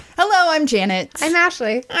I'm Janet. I'm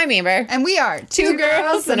Ashley. I'm Amber. And we are Two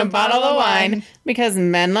girls and a bottle of wine. Because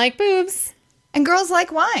men like boobs. And girls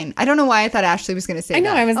like wine. I don't know why I thought Ashley was going to say that.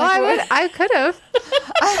 I know. I was like, what? I could have.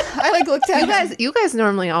 I looked at You guys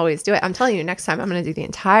normally always do it. I'm telling you, next time I'm going to do the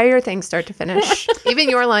entire thing start to finish. Even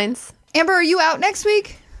your lines. Amber, are you out next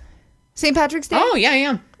week? St. Patrick's Day? Oh, yeah, I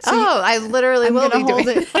am. I literally I'm will going be to hold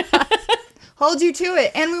doing it. Hold you to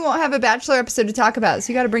it. And we won't have a Bachelor episode to talk about,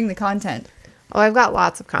 so you got to bring the content. Oh, I've got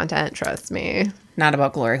lots of content, trust me. Not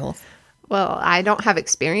about glory holes. Well, I don't have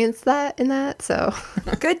experience in that, so.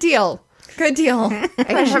 Good deal. Good deal. I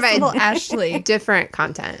can provide Little Ashley. different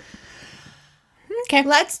content. Okay.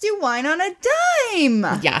 Let's do wine on a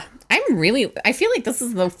dime. Yeah. I feel like this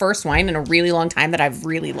is the first wine in a really long time that I've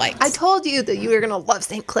really liked. I told you that you were going to love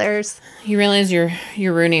St. Clair's. You realize you're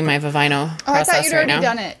ruining my Vivino Oh, I thought process you'd right already now.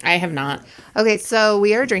 done it. I have not. Okay, so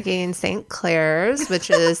we are drinking St. Clair's, which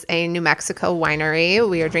is a New Mexico winery.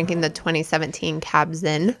 We are drinking the 2017 Cab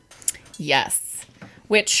Zin. Yes.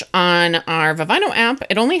 Which on our Vivino app,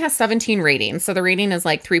 it only has 17 ratings. So the rating is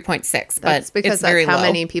like 3.6. That's But because it's very that's how low.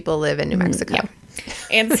 many people live in New Mexico. Yeah.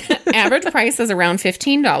 And average price is around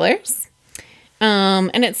 $15.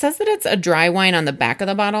 And it says that it's a dry wine on the back of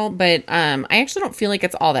the bottle, but I actually don't feel like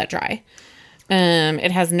it's all that dry.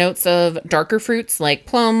 It has notes of darker fruits like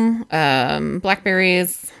plum,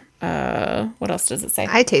 blackberries. What else does it say?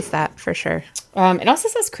 I taste that for sure. It also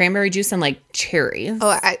says cranberry juice and like cherries.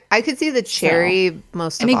 Oh, I could see the cherry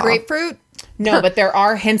most of Any all. grapefruit? No, but there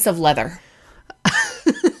are hints of leather.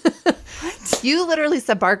 You literally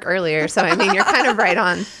said bark earlier, so I mean, you're kind of right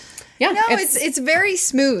on. Yeah, No, it's very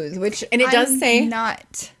smooth, which And it does I'm say-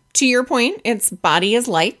 not. to your point, its body is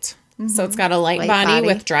light. So it's got a light body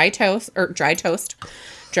with dry taste. I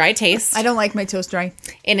don't like my toast dry.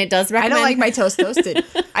 And it does I recommend. don't like my toast toasted.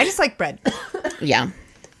 I just like bread. Yeah.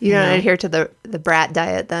 You don't adhere to the brat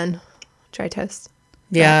diet then? Dry toast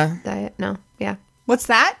Yeah. diet? No. Yeah. What's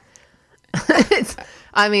that?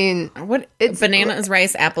 I mean, What? It's bananas,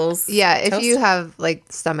 rice, apples. yeah, if toast? you have like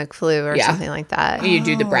stomach flu or Yeah. something like that, You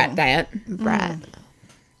do the brat diet. brat.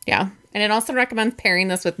 Yeah. And it also recommends pairing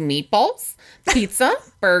this with meatballs, pizza,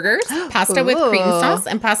 burgers, pasta with cream Ooh. sauce,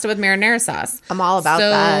 and pasta with marinara sauce. I'm all about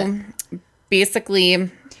that.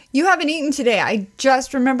 Basically, You haven't eaten today. I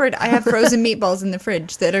just remembered I have frozen meatballs in the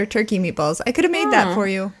fridge that are turkey meatballs. I could have made that for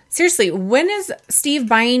you. seriously, when is Steve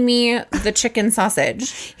buying me the chicken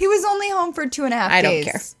sausage? He was only home for 2.5 days. I don't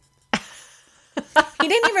care. He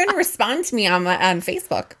didn't even respond to me on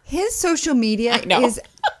Facebook. His social media know. is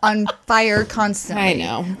on fire constantly. I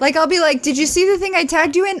know. Like, I'll be like, did you see the thing I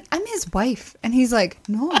tagged you in? I'm his wife. And he's like,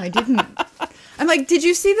 no, I didn't. I'm like, did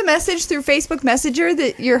you see the message through Facebook Messenger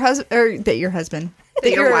that your husband,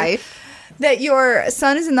 that your wife. that your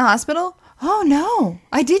son is in the hospital? Oh, no,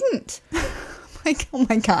 I didn't. Like, oh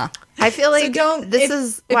my God. I feel like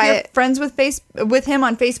if why you're friends with him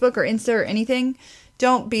on Facebook or Insta or anything,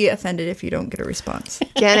 don't be offended if you don't get a response.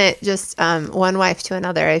 Janet just one wife to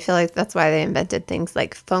another. I feel like that's why they invented things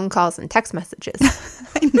like phone calls and text messages.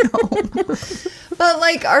 I know. But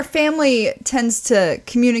like our family tends to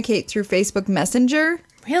communicate through Facebook Messenger.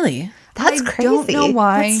 Really? That's I crazy. don't know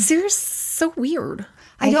why. That's seriously so weird.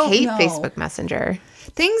 I don't hate know. Facebook Messenger.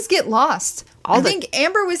 Things get lost. I think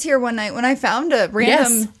Amber was here one night when I found a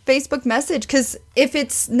random Yes. Facebook message because if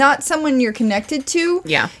it's not someone you're connected to,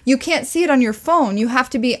 Yeah. you can't see it on your phone. You have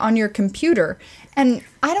to be on your computer. And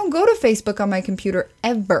I don't go to Facebook on my computer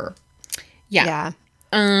ever. Yeah.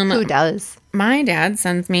 Yeah. Who does? My dad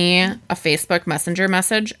sends me a Facebook Messenger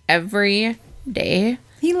message every day.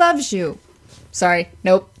 He loves you. Sorry.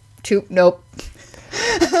 Nope. Nope.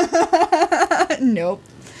 Nope.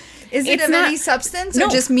 Is it It's of not- any substance or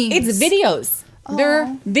just memes? It's videos. They're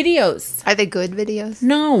videos. Are they good videos?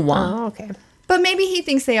 No. Oh, okay. But maybe he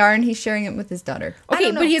thinks they are and he's sharing it with his daughter. I Okay,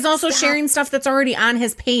 don't know. but he's also Stop. sharing stuff that's already on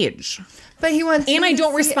his page. But he wants And you I to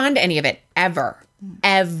don't see respond to any of it. Ever.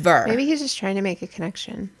 Ever. Maybe he's just trying to make a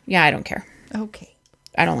connection. Yeah, I don't care. it. Okay.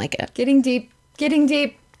 I don't like it. Getting deep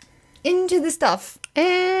into the stuff.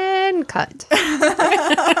 And cut. All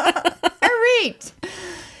right.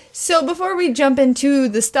 So before we jump into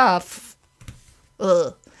the stuff,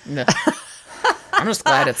 I'm just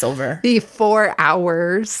glad it's over. The 4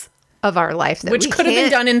 hours of our life that Which we could have been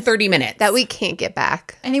can't- done in 30 minutes. that we can't get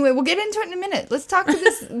back. anyway, we'll get into it in a minute. Let's talk to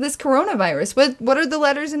this coronavirus. What are the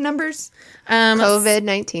letters and numbers?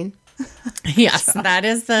 COVID-19. Yes, that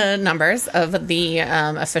is the numbers of the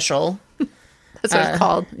official That's what it's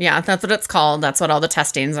called. Yeah, that's what it's called. That's what all the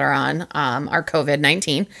testings are on, are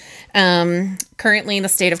COVID-19. Currently, the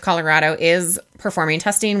state of Colorado is performing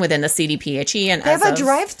testing within the CDPHE. And They have a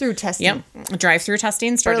drive-through testing. Yep. Drive-through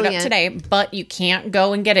testing started Brilliant. up today, but you can't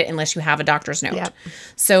go and get it unless you have a doctor's note. Yep.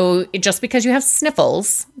 So just because you have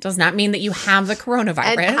sniffles does not mean that you have the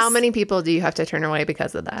coronavirus. And how many people do you have to turn away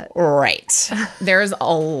because of that? Right. There's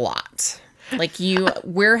a lot. Like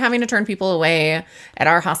we're having to turn people away at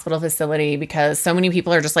our hospital facility because so many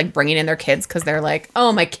people are just like bringing in their kids because they're like,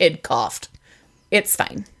 oh, my kid coughed. It's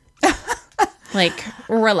fine. Like,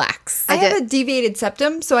 relax. I have a deviated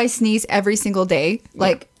septum, so I sneeze every single day.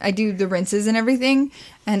 Like, I do the rinses and everything,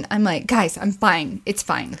 and I'm like, guys, I'm fine. It's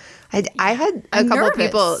fine. I had a I'm couple of nervous.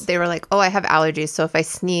 people, they were like, oh, I have allergies. So if I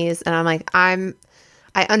sneeze, and I'm like, I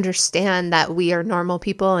understand that we are normal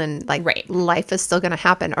people and like Right. life is still going to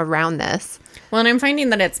happen around this. Well, and I'm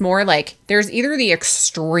finding that it's more like there's either the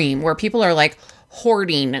extreme where people are like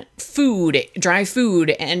hoarding food, dry food,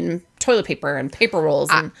 and toilet paper and paper rolls.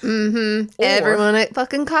 And, or- Everyone at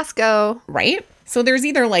fucking Costco. right? So there's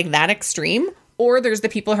either like that extreme or there's the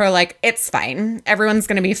people who are like, it's fine. Everyone's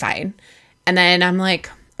going to be fine. And then I'm like,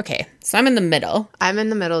 okay, so I'm in the middle I'm in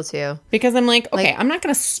the middle too. because I'm like, okay, I'm not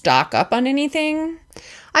going to stock up on anything.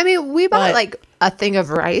 I mean, we bought But- like a thing of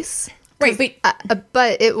rice. Right. But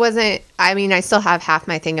But it wasn't, I mean, I still have half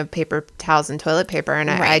my thing of paper towels and toilet paper,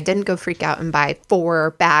 and I Right. didn't go freak out and buy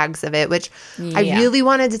 4 bags of it, which I Yeah. really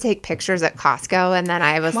wanted to take pictures at Costco. And then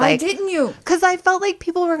I was Why like, didn't you? because I felt like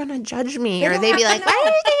people were going to judge me, or don't they'd be have like, to why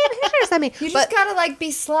know. are you taking pictures of me? You But just gotta, like,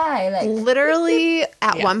 be sly. Like, literally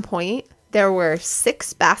at Yeah. one point, there were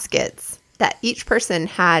 6 baskets that each person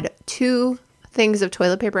had 2 things of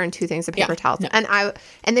toilet paper and 2 things of paper Yeah. towels. No.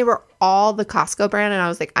 And they were all the Costco brand, and I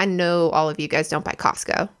was like, I know all of you guys don't buy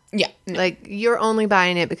Costco. yeah. Like, you're only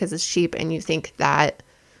buying it because it's cheap and you think that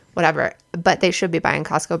whatever, but they should be buying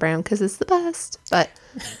Costco brand because it's the best. But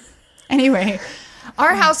anyway,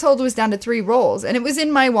 our household was down to 3 rolls, and it was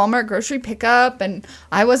in my Walmart grocery pickup, and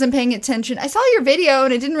I wasn't paying attention. I saw your video,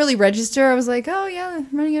 and it didn't really register. I was like, oh, yeah, I'm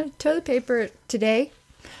running out of toilet paper today.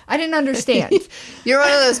 I didn't understand. you're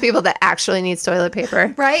one of those people that actually needs toilet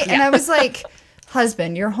paper. Right? And I was like,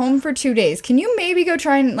 husband, you're home for 2 days. Can you maybe go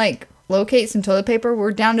try and like locate some toilet paper?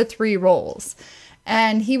 We're down to 3 rolls.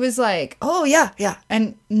 And he was like, oh, yeah.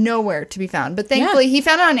 And nowhere to be found. But thankfully, he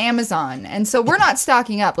found it on Amazon. And so we're not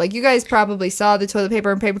stocking up. Like, you guys probably saw the toilet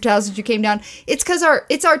paper and paper towels that you came down. It's because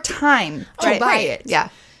it's our time to buy it. Yeah.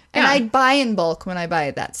 And Yeah. I buy in bulk when I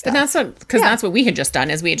buy that stuff. And that's what we had just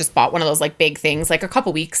done is we had just bought one of those like big things like a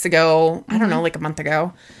couple weeks ago. I don't know, like a month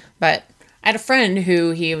ago. But I had a friend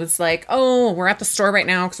who he was like, oh, we're at the store right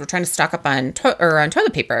now because we're trying to stock up on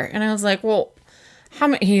toilet paper. And I was like, well, how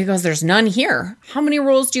many? He goes, there's none here. How many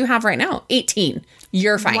rolls do you have right now? 18.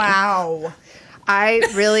 You're fine. Wow.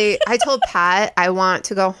 I told Pat I want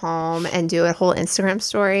to go home and do a whole Instagram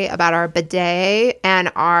story about our bidet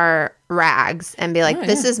and our rags and be like,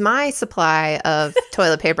 this is my supply of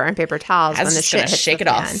toilet paper and paper towels I when was the just shit going to hits shake the it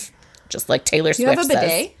fan. off. Just like Taylor Do you Swift have a bidet?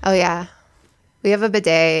 says. Oh, yeah. We have a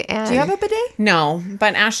bidet. And Do you have a bidet? No,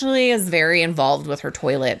 but Ashley is very involved with her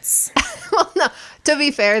toilets. Well, no. To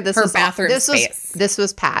be fair, this Her was bathroom this space.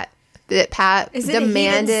 was Pat. Pat Is it a heated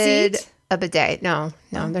demanded seat? a bidet. No,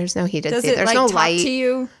 there's no heated Does seat. it There's like no talk light. to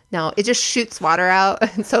you? No, it just shoots water out.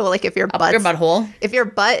 And so like if your Up your butthole. if your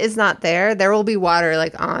butt is not there, there will be water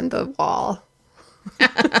like on the wall.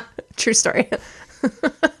 True story.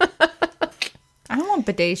 I don't want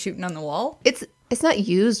bidet shooting on the wall. It's not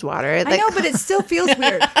used water. I Like, know, but it still feels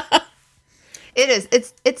weird. it is.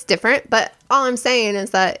 It's different. But all I'm saying is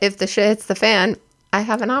that if the shit hits the fan, I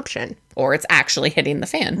have an option. Or it's actually hitting the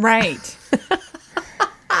fan. Right.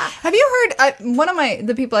 Have you heard one of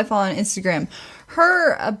the people I follow on Instagram?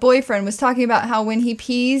 Her boyfriend was talking about how when he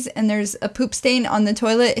pees and there's a poop stain on the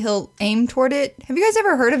toilet, he'll aim toward it. Have you guys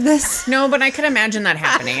ever heard of this? No, but I could imagine that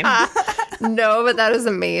happening. No, but that is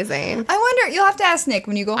amazing. I wonder. You'll have to ask Nick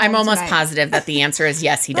when you go home. I'm almost tonight. positive that the answer is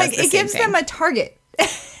yes, he does Like the it same gives thing. them a target,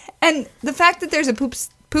 and the fact that there's a poop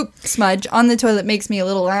smudge on the toilet makes me a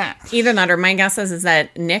little. Either that or my guess is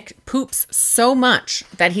that Nick poops so much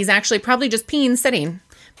that he's actually probably just peeing sitting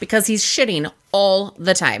because he's shitting all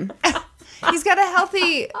the time. He's got a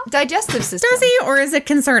healthy digestive system. Does he? Or is it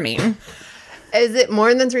concerning? Is it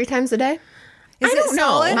more than 3 times a day? Is I it don't know.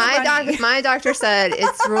 solid? My doctor said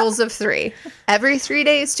it's rules of 3. Every 3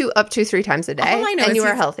 days to up to 3 times a day, All I know and is you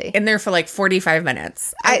are he's healthy. in there for like 45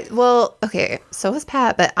 minutes. Okay, so is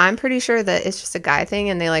Pat, but I'm pretty sure that it's just a guy thing,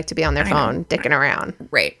 and they like to be on their phone, dicking around.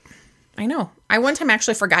 Right. I know. I one time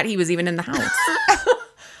actually forgot he was even in the house.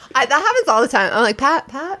 That happens all the time. I'm like, Pat,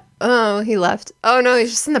 oh, he left. Oh, no,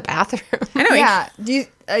 he's just in the bathroom. I know. Yeah.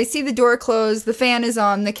 I see the door closed. The fan is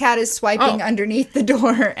on. The cat is swiping underneath the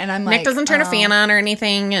door. And I'm like, Nick doesn't turn a fan on or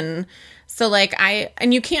anything. And so, like,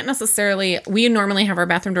 and you can't necessarily, we normally have our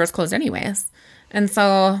bathroom doors closed anyways. And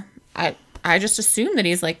so I just assume that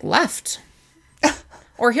he's, like, left.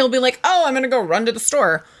 Or he'll be like, oh, I'm going to go run to the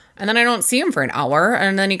store. And then I don't see him for an hour.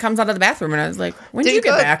 And then he comes out of the bathroom. And I was like, when did you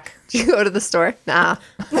get back? Did you go to the store? Nah.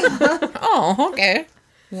 Oh, okay.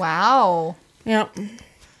 wow. Yep.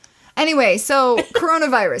 Anyway, so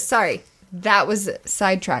coronavirus. Sorry. That was a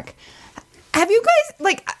sidetrack. Have you guys,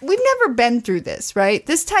 like, we've never been through this, right?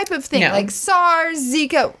 This type of thing, No. like SARS,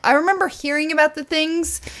 Zika. I remember hearing about the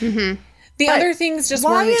things. The other things just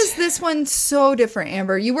Why weren't. is this one so different,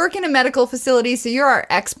 Amber? You work in a medical facility, so you're our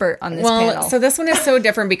expert on this panel. So this one is so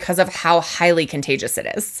different because of how highly contagious it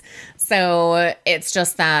is. So it's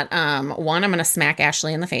just that, one, I'm going to smack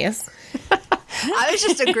Ashley in the face. I was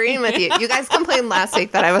just agreeing with you. You guys complained last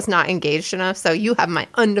week that I was not engaged enough, so you have my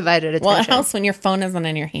undivided attention. Well, it helps when your phone isn't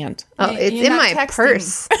in your hand. Oh, it's You're in not my texting.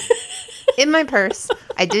 purse. In my purse.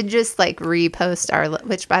 I did just like repost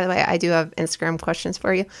which by the way, I do have Instagram questions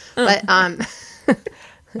for you. But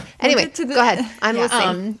anyway, get to the- go ahead. I'm Yeah.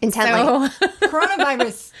 listening intently. So,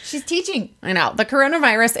 Coronavirus. She's teaching. I know. The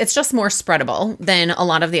coronavirus, it's just more spreadable than a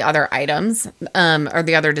lot of the other items or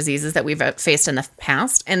the other diseases that we've faced in the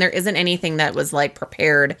past. And there isn't anything that was like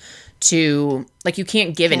prepared to, like, you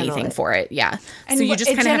can't give anything it. for it. Yeah. And so you what- just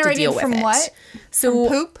it kind of have to generated deal with from it. what? So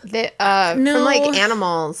Poop? From No. like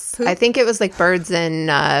animals. I think it was like birds in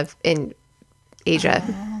Asia.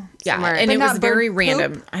 yeah, somewhere. and But it was not very bird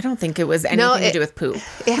random. I don't think it was anything to do with poop.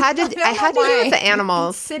 It had to. I had to do why. with the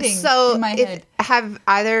animals. It's sitting so, in my head. have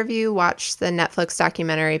either of you watched the Netflix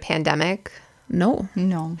documentary Pandemic? No.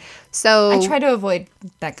 No. So I try to avoid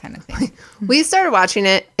that kind of thing. we started watching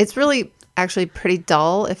it. It's really actually pretty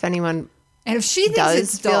dull. If anyone And if she thinks does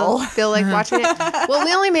it's dull, feel like watching it, well,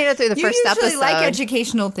 we only made it through the you first usually episode. like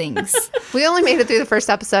educational things. We only made it through the first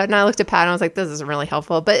episode, and I looked at Pat and I was like, "This isn't really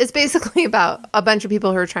helpful." But it's basically about a bunch of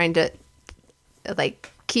people who are trying to like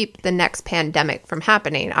keep the next pandemic from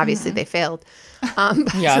happening. Obviously, they failed.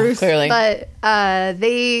 Yeah, clearly. But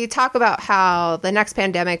they talk about how the next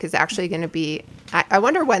pandemic is actually going to be. I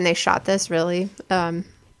wonder when they shot this. Really,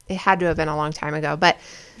 it had to have been a long time ago. But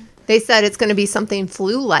they said it's going to be something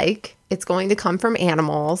flu-like. It's going to come from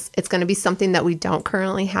animals. It's going to be something that we don't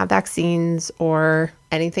currently have vaccines or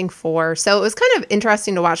anything for. So it was kind of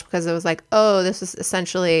interesting to watch because it was like, oh, this is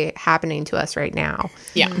essentially happening to us right now.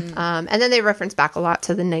 Yeah. And then they reference back a lot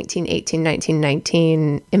to the 1918,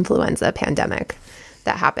 1919 influenza pandemic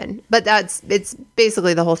that happened. But it's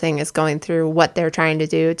basically the whole thing is going through what they're trying to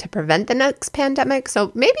do to prevent the next pandemic.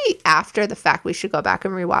 So maybe after the fact, we should go back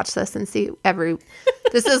and rewatch this and see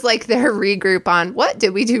this is like their regroup on what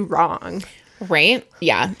did we do wrong. Right?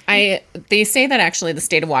 Yeah. They say that actually the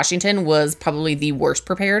state of Washington was probably the worst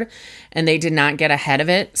prepared and they did not get ahead of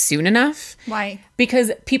it soon enough. Why?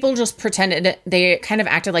 Because people just pretended, they kind of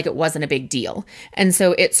acted like it wasn't a big deal. And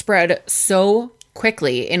so it spread so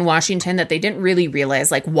quickly in Washington that they didn't really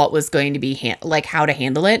realize like what was going to be like how to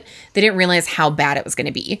handle it. They didn't realize how bad it was going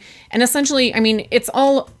to be. And essentially, I mean, it's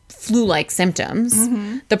all flu-like symptoms.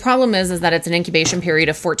 The problem is that it's an incubation period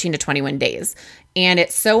of 14 to 21 days. And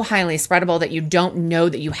it's so highly spreadable that you don't know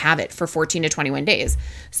that you have it for 14 to 21 days.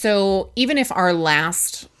 So even if our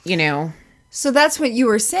last, So that's what you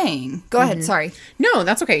were saying. Go ahead. Sorry. no,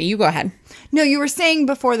 that's okay. You go ahead. No, you were saying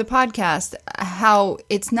before the podcast how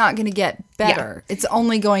it's not going to get better. It's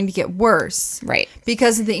only going to get worse. Right.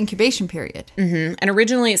 Because of the incubation period. And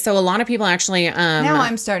originally, so a lot of people actually, Now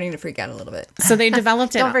I'm starting to freak out a little bit. so they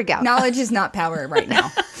developed it. Don't forget. Knowledge is not power right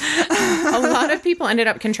now. A lot of people ended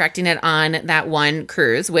up contracting it on that one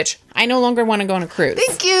cruise, which I no longer want to go on a cruise.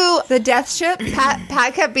 Thank you. The death ship?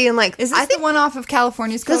 Pat kept being like, Is this the one off of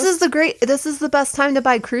California's coast? this is the best time to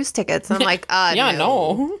buy cruise tickets. I'm like, Yeah,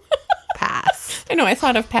 no. pass. I know. I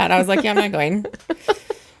thought of Pat. I was like, yeah, I'm not going.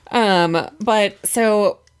 But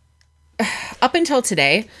so up until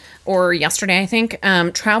today or yesterday, I think,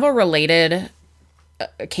 travel related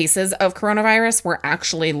cases of coronavirus were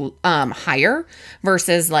actually higher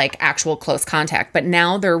versus like actual close contact, but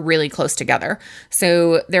now they're really close together.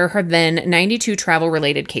 So there have been 92 travel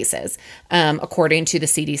related cases according to the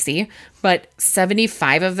CDC, but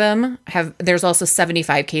 75 of them there's also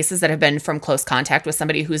 75 cases that have been from close contact with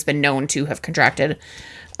somebody who's been known to have contracted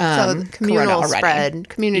So communal corona already. spread,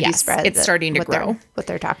 community Yes, spread. it's starting to grow. What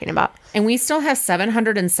they're talking about. And we still have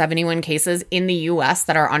 771 cases in the US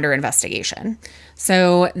that are under investigation.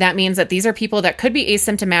 So that means that these are people that could be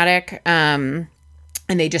asymptomatic. And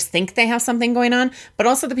and they just think they have something going on. But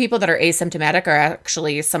also the people that are asymptomatic are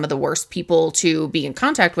actually some of the worst people to be in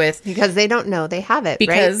contact with. Because they don't know they have it,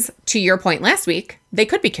 Because right? to your point last week, they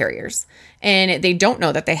could be carriers and they don't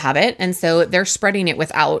know that they have it. And so they're spreading it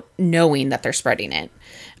without knowing that they're spreading it.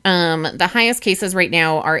 The highest cases right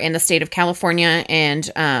now are in the state of California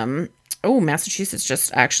and, Massachusetts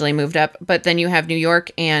just actually moved up, but then you have New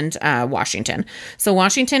York and Washington. So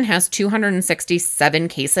Washington has 267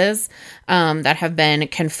 cases that have been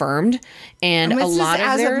confirmed, and a lot of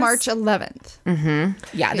as theirs, of March 11th.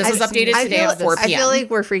 Yeah, this was updated today at 4 p.m. I feel like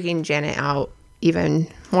we're freaking Janet out even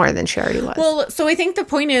more than she already was. Well, so I think the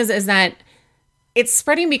point is that it's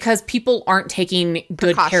spreading because people aren't taking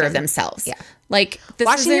good care Precaution. of themselves. Yeah. Like this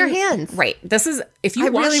Washing your isn't- hands. Right. This is if you I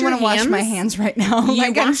wash really your want to wash hands, my hands right now. You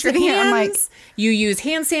Like I'm wash your sitting here, I'm like, hands. You use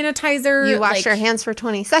hand sanitizer. you wash like, your hands for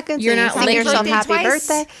 20 seconds. You're and not you sing like yourself birthday happy twice.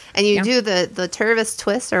 birthday. And you Yeah. do the Tervis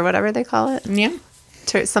twist or whatever they call it. Yeah.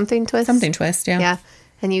 Something twist. Something twist. Yeah. Yeah.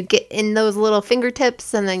 And you get in those little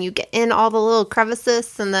fingertips, and then you get in all the little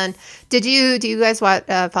crevices. And then, do you guys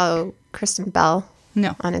follow Kristen Bell?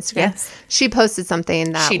 no. On Instagram. Yes. She posted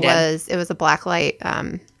something that She did. was a black light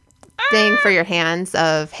thing for your hands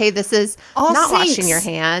of, hey, this is All not sinks. washing your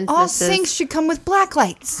hands. All this is- sinks should come with black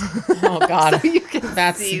lights. Oh God.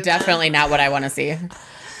 That's see definitely not what I want to see.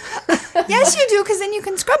 Yes, you do, because then you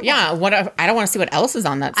can scrub. Yeah. I don't want to see what else is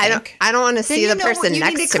on that I sink. don't want to see you the know person you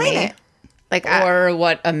need next to to clean me. it. Like, Or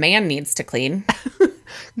what a man needs to clean.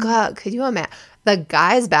 God, could you imagine? The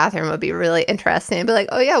guy's bathroom would be really interesting. I'd be like,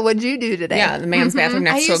 oh yeah, what'd you do today? Yeah, the man's bathroom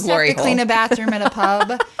I next to a used to have glory to hole. clean a bathroom at a pub,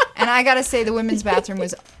 and I gotta say the women's bathroom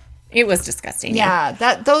was It was disgusting.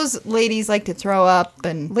 that those ladies like to throw up,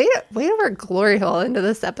 and Wait over glory hole into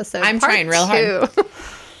this episode. I'm Part trying real hard. 2.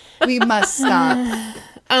 we must stop.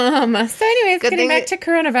 So anyways, getting thing back it- to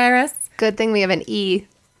coronavirus. Good thing we have an E.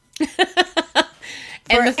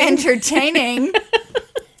 And the thing, Entertaining.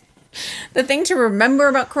 the thing to remember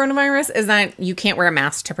about coronavirus is that you can't wear a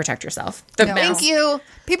mask to protect yourself. The No. mask- Thank you.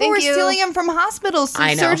 People Thank were you. stealing them from hospitals, so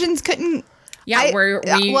I know. surgeons couldn't. Yeah,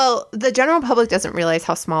 Well, the general public doesn't realize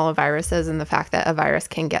how small a virus is and the fact that a virus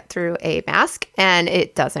can get through a mask, and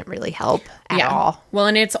it doesn't really help at all. Well,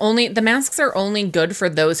 and it's only the masks are only good for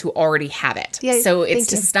those who already have it. Yeah, so it's thank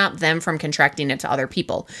to you. stop them from contracting it to other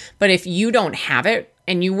people. But if you don't have it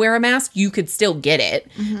and you wear a mask, you could still get it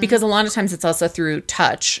because a lot of times it's also through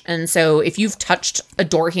touch. And so if you've touched a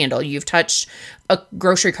door handle, you've touched a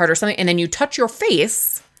grocery cart or something, and then you touch your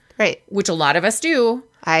face, Right. which a lot of us do.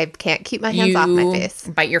 I can't keep my hands off my You face.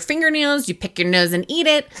 bite your fingernails, you pick your nose and eat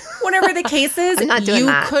it. Whatever the case is, I'm not doing you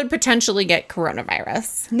that. could potentially get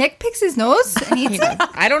coronavirus. Nick picks his nose and eats it.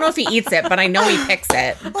 I don't know if he eats it, but I know he picks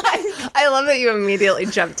it. I love that you immediately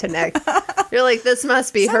jumped to Nick. You're like, this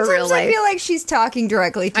must be her real Sometimes I life. feel like she's talking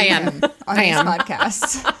directly to I am. him on I this am.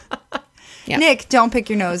 podcast. Yeah. Nick, don't pick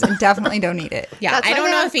your nose and definitely don't eat it. Yeah, That's I why don't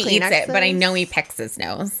they know have if he eats it, but I Kleenexes. know he picks his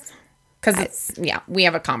nose. Because it's, we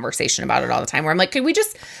have a conversation about it all the time where I'm like, could we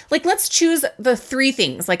just, like, let's choose the 3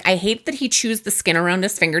 things. Like, I hate that he chews the skin around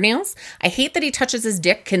his fingernails. I hate that he touches his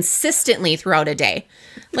dick consistently throughout a day.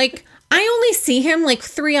 Like, I only see him like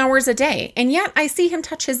 3 hours a day, and yet I see him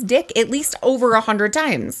touch his dick at least over 100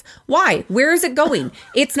 times. Why? Where is it going?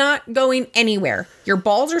 It's not going anywhere. Your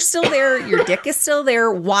balls are still there. Your dick is still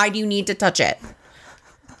there. Why do you need to touch it?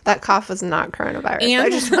 That cough was not coronavirus. And- I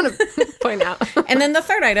just want to point out. And then the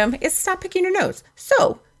third item is stop picking your nose.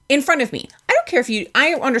 So, in front of me, I don't care if you,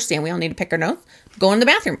 I understand we all need to pick our nose. Go in the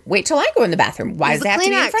bathroom. Wait till I go in the bathroom. Why Use does the it have to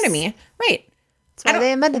be in Kleenex. front of me? Right. That's why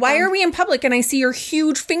they invented Why them. are we in public and I see your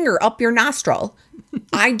huge finger up your nostril?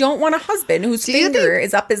 I don't want a husband whose you finger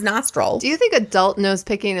is up his nostril. Do you think adult nose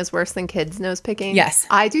picking is worse than kids nose picking? Yes.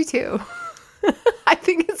 I do too. I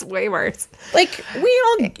think it's way worse. Like,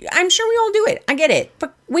 I'm sure we all do it. I get it.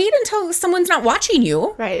 But wait until someone's not watching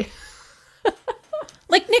you. Right.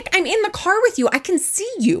 Like, Nick, I'm in the car with you. I can see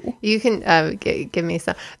you. You can give me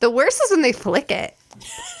some. The worst is when they flick it.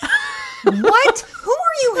 What? Who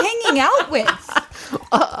are you hanging out with?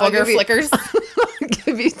 I'll Booger give you- flickers.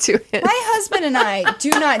 give you 2 hints. My husband and I do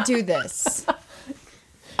not do this.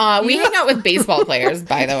 We hang out with baseball players,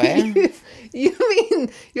 by the way. You mean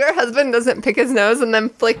your husband doesn't pick his nose and then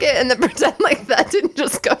flick it and then pretend like that didn't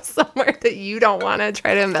just go somewhere that you don't want to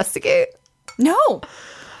try to investigate? No.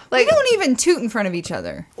 Like, We don't even toot in front of each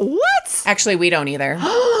other. what? Actually, we don't either.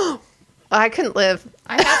 I couldn't live.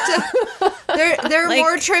 I have to. There are Like-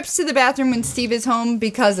 more trips to the bathroom when Steve is home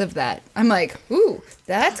because of that. I'm like, ooh,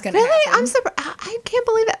 that's gonna Really? happen. I'm surprised. I can't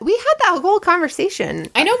believe it. We had that whole conversation.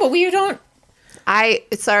 I know, but we don't.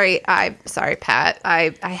 Sorry, Pat.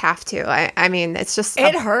 I have to. I mean, it's just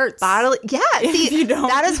It hurts. bodily. Yeah, see, you don't.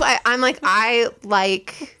 that is why I'm like, I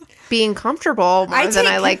like being comfortable more than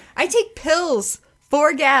I like. I take pills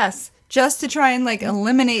for gas just to try and like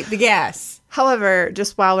eliminate the gas. However,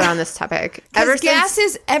 just while we're on this topic, ever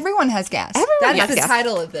since everyone has gas. Everyone That has is the gas.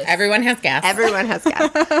 title of this. Everyone has gas. everyone has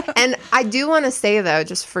gas, and I do want to say though,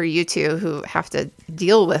 just for you two who have to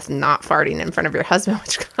deal with not farting in front of your husband,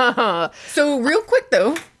 which So real quick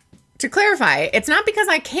though, to clarify, it's not because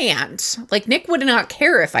I can't. Like Nick would not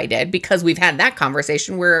care if I did, because we've had that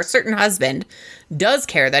conversation where a certain husband does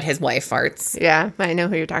care that his wife farts. yeah, I know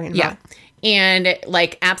who you're talking about. Yeah. And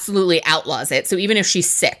like absolutely outlaws it. So even if she's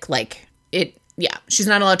sick, like she's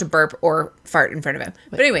not allowed to burp or fart in front of him.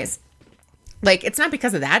 But anyways, like it's not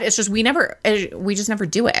because of that. It's just we just never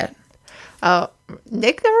do it. Oh,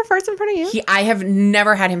 Nick never farts in front of you? I have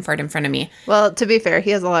never had him fart in front of me. Well, to be fair, he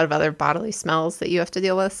has a lot of other bodily smells that you have to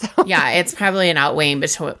deal with. So. Yeah, it's probably an outweighing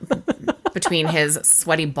between his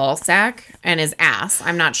sweaty ball sack and his ass.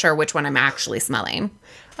 I'm not sure which one I'm actually smelling.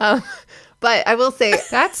 But I will say,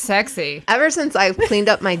 That's sexy. ever since I've cleaned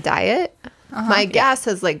up my diet, my gas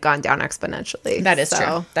has like gone down exponentially. That is So-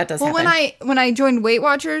 true. That does Well, happen. when I joined Weight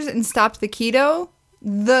Watchers and stopped the keto,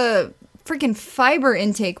 the freaking fiber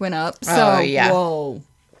intake went up. So, Oh, yeah. whoa.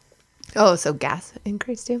 Oh, so gas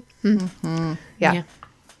increased too? Yeah. Yeah.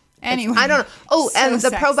 Anyway. I don't know. Oh, So and the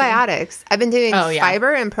sexy. probiotics. I've been doing Oh, yeah.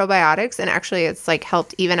 fiber and probiotics, and actually it's like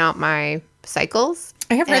helped even out my cycles.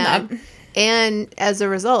 I have read and, that. And as a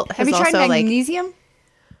result, Have has you tried also like magnesium?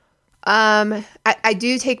 I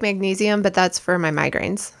do take magnesium, but that's for my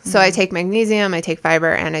migraines. So I take magnesium, I take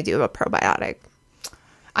fiber, and I do a probiotic.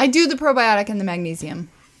 I do the probiotic and the magnesium.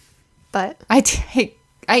 But I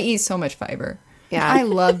eat so much fiber. Yeah. I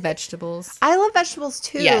love vegetables. I love vegetables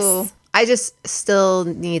too. Yes. I just still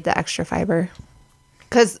need the extra fiber.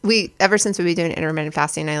 Because ever since we've been doing intermittent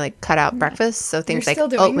fasting, I like cut out breakfast. So things You're like still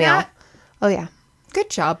doing oatmeal. that? Oh, yeah. Good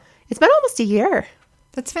job. It's been almost a year.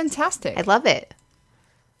 That's fantastic. I love it.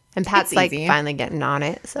 And Pat's It's like easy. finally getting on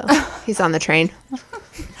it. So he's on the train.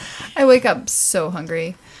 I wake up so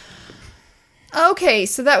hungry. Okay,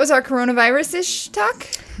 so that was our coronavirus-ish talk.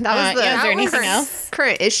 That was the is there anything current, else?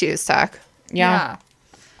 current issues talk. Yeah.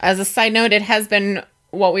 As a side note, it has been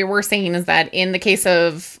what we were saying is that in the case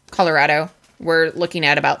of Colorado, we're looking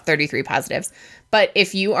at about 33 positives. But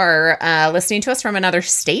if you are listening to us from another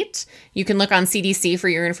state, you can look on CDC for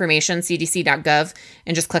your information, cdc.gov,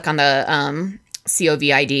 and just click on the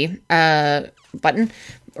COVID button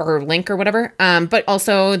or link or whatever. But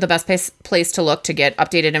also the best place to look to get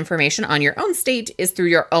updated information on your own state is through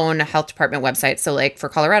your own health department website. So like for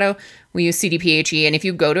Colorado, we use CDPHE, and if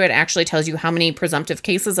you go to it, it actually tells you how many presumptive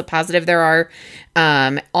cases of positive there are,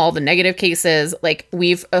 all the negative cases. Like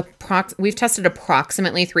we've tested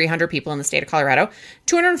approximately 300 people in the state of Colorado.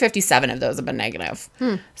 257 of those have been negative,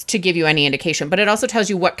 to give you any indication. But it also tells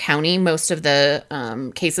you what county most of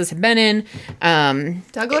the cases have been in.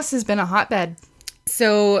 Douglas has been a hotbed.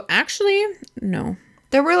 So actually, no.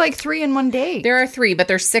 There were like 3 in one day. There are 3, but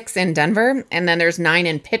there's 6 in Denver, and then there's 9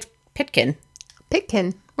 in Pitkin.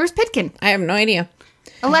 Pitkin. Where's Pitkin? I have no idea.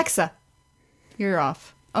 Alexa, you're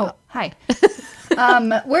off. Oh, hi.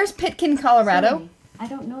 Where's Pitkin, Colorado? I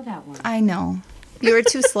don't know that one. I know. You were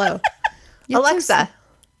too slow. Alexa,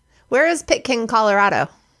 where is Pitkin, Colorado?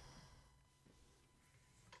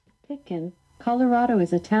 Pitkin, Colorado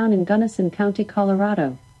is a town in Gunnison County,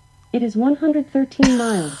 Colorado. It is 113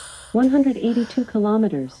 miles, 182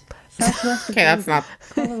 kilometers, southwest of Okay, that's Denver,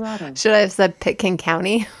 not. Colorado. Should I have said Pitkin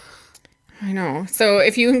County? I know. So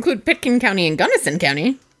if you include Pitkin County and Gunnison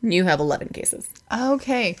County, you have 11 cases.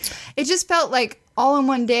 Okay. It just felt like all in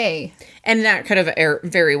one day. And that could have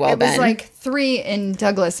very well It been. was like 3 in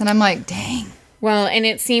Douglas, and I'm like, dang. Well, and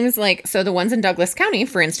it seems like, so the ones in Douglas County,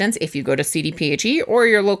 for instance, if you go to CDPHE or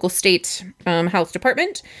your local state health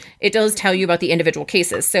department, it does tell you about the individual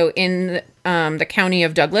cases. So in the county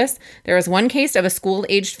of Douglas, there was 1 case of a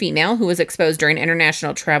school-aged female who was exposed during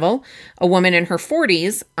international travel, a woman in her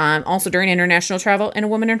 40s, also during international travel, and a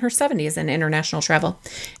woman in her 70s in international travel.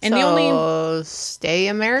 And the only... Stay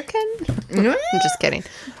American? I'm just kidding.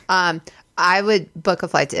 I would book a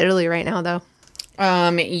flight to Italy right now, though.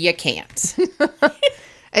 You can't.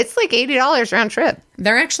 It's like $80 round trip.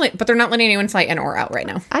 They're actually, but they're not letting anyone fly in or out right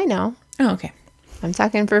now. I know. Oh, okay. I'm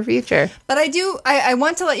talking for future. But I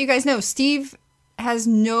want to let you guys know, Steve has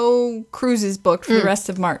no cruises booked for the rest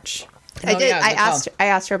of March. I did. yeah, I good call.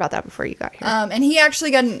 asked her about that before you got here. And he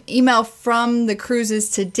actually got an email from the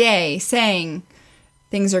cruises today saying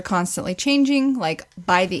things are constantly changing, like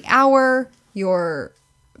by the hour. Your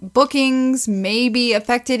bookings may be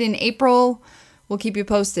affected in April We'll keep you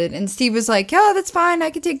posted. And Steve was like, yeah, that's fine. I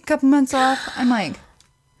could take a couple months off. I'm like,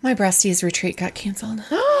 My Breasties retreat got canceled.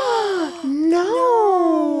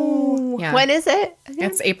 No. Yeah. When is it?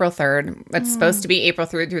 It's April 3rd. It's supposed to be April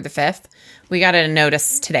 3rd through the 5th. We got a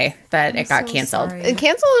notice today that it got so canceled. sorry. And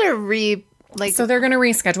canceled or So they're going to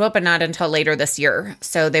reschedule it, but not until later this year.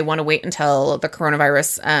 So they want to wait until the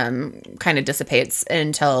coronavirus kind of dissipates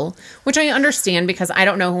which I understand because I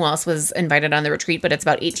don't know who else was invited on the retreat, but it's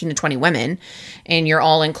about 18 to 20 women and you're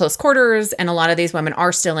all in close quarters. And a lot of these women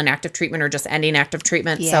are still in active treatment or just ending active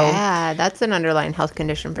treatment. Yeah, that's an underlying health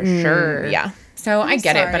condition for sure. Yeah. So I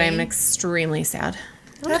get it, but sorry. I'm extremely sad.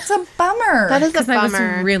 That's a bummer. That is a Because I was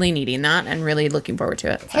bummer. really needing that and really looking forward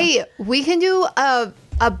to it. So. Hey, we can do a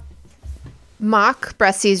mock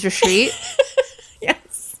Breasties retreat.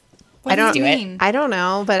 Yes. What I do you don't mean? I don't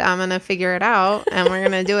know, but I'm gonna figure it out, and we're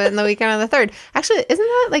gonna do it in the weekend of the 3rd. Actually, isn't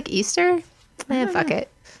that like Easter? Fuck it.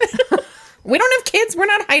 We don't have kids. We're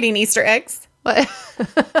not hiding Easter eggs. What?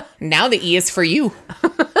 Now the E is for you.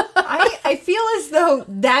 I feel as though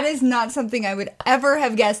that is not something I would ever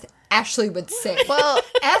have guessed Ashley would say. Well,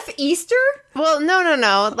 F Easter? well,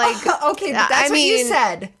 no. Like, Okay, but that's what you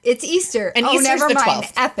said. It's Easter. And oh, Easter's never the mind.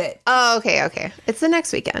 12th. F it. oh, okay. It's the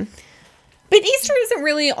next weekend. But Easter isn't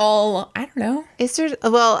really all, I don't know. Easter.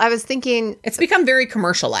 Well, I was thinking, It's become very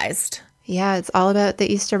commercialized. yeah, it's all about the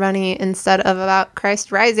Easter Bunny instead of about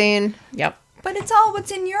Christ rising. Yep. But it's all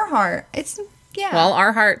what's in your heart. It's, yeah. Well,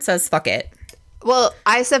 our heart says fuck it. Well,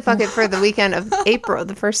 I said fuck it for the weekend of April,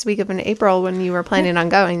 the first week of April when you were planning on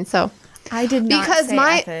going. So I did not because say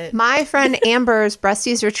F it. my friend Amber's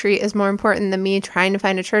Breasties retreat is more important than me trying to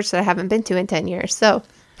find a church that I haven't been to in 10 years. So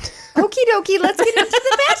Okie dokie, let's get into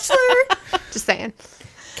The Bachelor. just saying.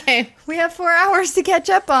 Okay. We have 4 hours to catch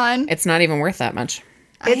up on. It's not even worth that much.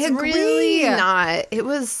 It's agree. really not. It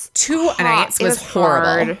was 2 hot. nights It was horrible.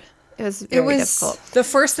 hard. It was very difficult. The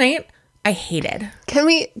first night, I hated. Can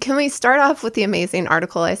we start off with the amazing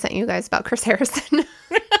article I sent you guys about Chris Harrison?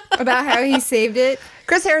 About how he saved it.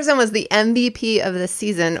 Chris Harrison was the MVP of the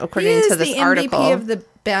season He according is to this the article. MVP of the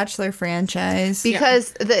Bachelor franchise.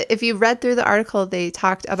 Because if you read through the article, they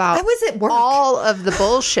talked about I was at work. all of the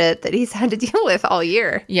bullshit that he's had to deal with all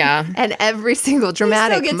year. Yeah. And every single He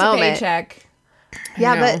dramatic still gets moment. a paycheck.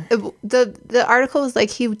 Yeah, but the article was like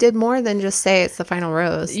he did more than just say it's the final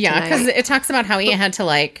rose. Yeah, tonight. because it talks about how he had to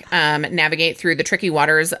navigate through the tricky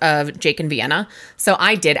waters of Jake and Vienna. So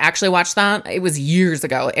I did actually watch that. It was years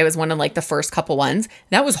ago. It was one of the first couple ones.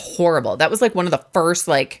 That was horrible. That was one of the first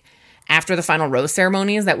after the final rose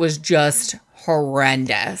ceremonies. That was just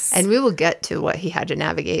horrendous. And we will get to what he had to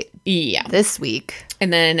navigate Yeah. this week.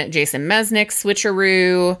 And then Jason Mesnick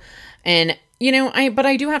switcheroo, and but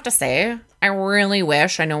I do have to say, I really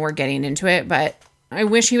wish. I know we're getting into it, but I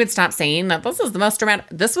wish he would stop saying that this is the most dramatic.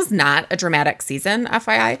 This was not a dramatic season,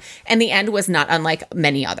 FYI, and the end was not unlike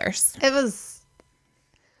many others. It was.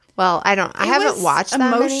 Well, I haven't watched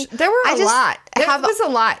that many. There were I a just lot. There was a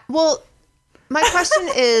lot. Well, my question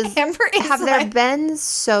is, Amber is have there like- been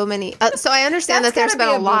so many? So I understand that That's there's been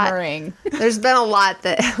gotta a be lot. boomerang. There's been a lot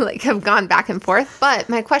that have gone back and forth. But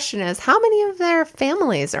my question is, how many of their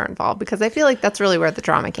families are involved? Because I feel like that's really where the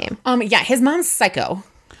drama came. Yeah, his mom's psycho.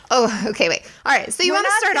 Oh, okay, wait. All right, so you We're want to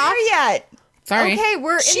not start there off? yet. Sorry.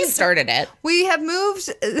 Okay, She started it. We have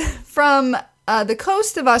moved from the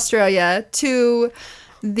coast of Australia to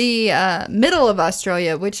the middle of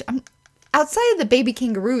Australia, which outside of the baby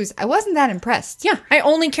kangaroos, I wasn't that impressed. Yeah, I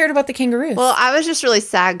only cared about the kangaroos. Well, I was just really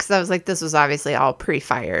sad because I was like, this was obviously all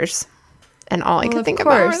pre-fires, and all I could of think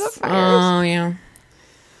about were the course. fires. Oh yeah,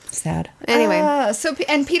 sad. Anyway,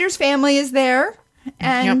 And Peter's family is there,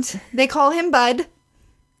 and they call him Bud.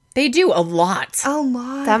 They do a lot. A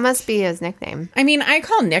lot. that must be his nickname. I mean, I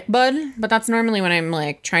call Nick Bud, but that's normally when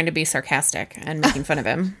I'm trying to be sarcastic and making fun of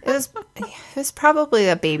him. It was probably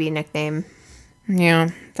a baby nickname. Yeah,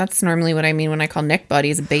 that's normally what I mean when I call Nick Bud.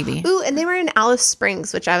 He's a baby. Ooh, and they were in Alice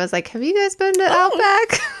Springs, which I was like, have you guys been to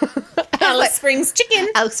Outback? Alice Springs chicken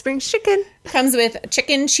Alice Springs chicken. comes with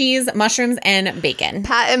chicken, cheese, mushrooms, and bacon.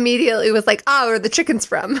 Pat immediately was like, where the chicken's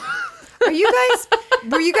from. Were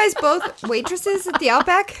you guys both waitresses at the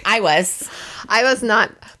Outback? I was. I was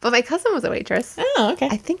not, but my cousin was a waitress. Oh, okay.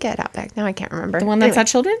 I think at Outback. Now I can't remember. The one that's at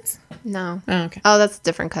Children's? No. Oh, okay. Oh, that's a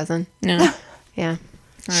different cousin. No. Yeah.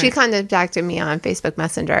 She contacted me on Facebook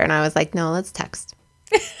Messenger, and I was like, no, let's text.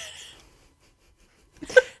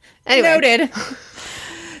 Anyway. Noted.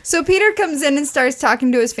 So Peter comes in and starts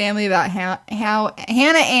talking to his family about how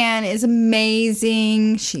Hannah Ann is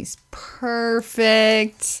amazing. She's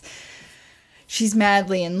perfect. She's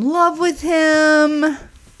madly in love with him.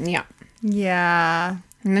 Yeah. Yeah.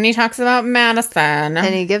 And then he talks about Madison.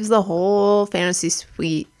 And he gives the whole fantasy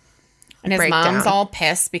suite. And his breakdown. mom's all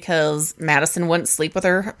pissed because Madison wouldn't sleep with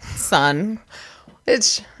her son.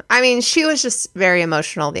 She was just very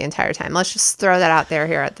emotional the entire time. Let's just throw that out there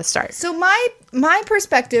here at the start. So my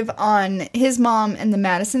perspective on his mom and the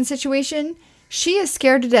Madison situation, she is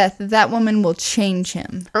scared to death that woman will change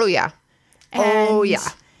him. Oh, yeah. And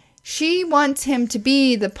she wants him to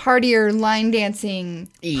be the partier, line dancing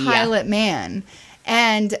pilot man.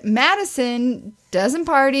 And Madison doesn't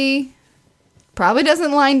party, probably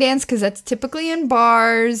doesn't line dance because that's typically in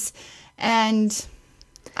bars. And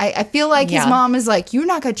I feel like his mom is like, you're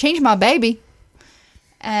not going to change my baby.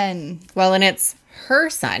 And it's her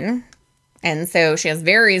son. And so she has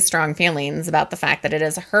very strong feelings about the fact that it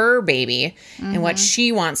is her baby and what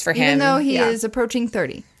she wants for him. even though he is approaching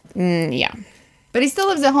 30. Yeah. But he still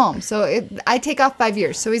lives at home. So I take off 5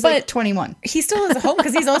 years. So he's like 21. He still lives at home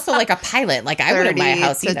because he's also like a pilot. Like I wouldn't buy a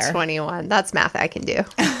house 30 to either. 21. That's math I can do.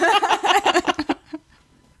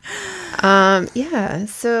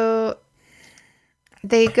 So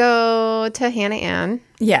they go to Hannah Ann.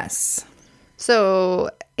 Yes. So,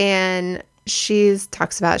 and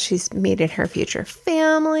talks about she's meeting her future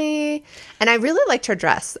family. And I really liked her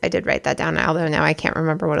dress. I did write that down, although now I can't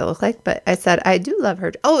remember what it looked like. But I said, I do love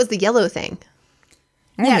her. Oh, it was the yellow thing.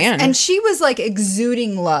 Oh, Yes, man. and she was like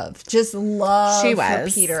exuding love, just love She for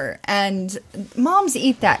was. Peter. And moms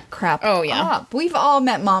eat that crap Oh, yeah. up. We've all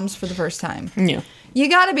met moms for the first time. Yeah. You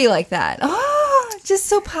got to be like that. Oh, just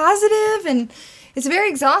so positive, and it's very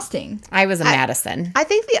exhausting. I was a Madison. I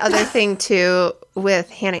think the other thing, too, with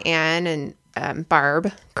Hannah Ann and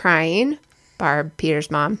Barb crying, Barb,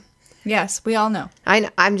 Peter's mom. Yes, we all know.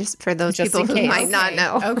 I'm just, for those Just people in who case. might not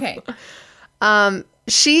know. Okay.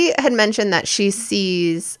 She had mentioned that she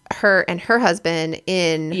sees her and her husband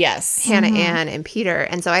in Yes. Hannah Ann and Peter.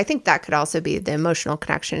 And so I think that could also be the emotional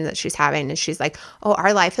connection that she's having. And she's like, oh,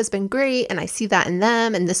 our life has been great. And I see that in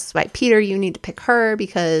them. And this is why, Peter, you need to pick her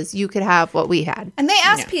because you could have what we had. And they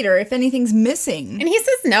asked Peter if anything's missing. And he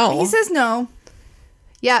says no. He says no.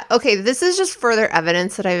 Yeah. Okay. This is just further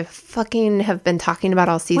evidence that I fucking have been talking about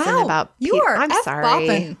all season Wow, about you Peter. are I'm sorry.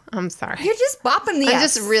 F-bopping. I'm sorry. You're just bopping the I'm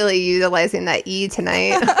F's. just really utilizing that E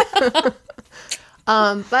tonight.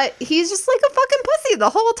 But he's just like a fucking pussy the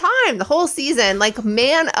whole time, the whole season. Like,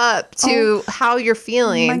 man up to how you're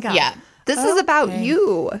feeling. Oh my God. Yeah. This is about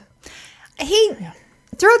you. He,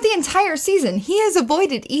 throughout the entire season, he has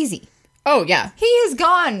avoided easy. Oh, yeah. He has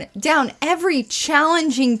gone down every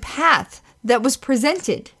challenging path that was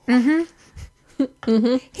presented. Mm-hmm.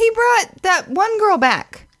 He brought that one girl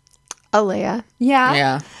back. Alea.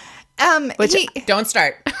 Yeah. Yeah. Which- Don't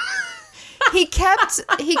start. he kept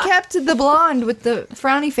the blonde with the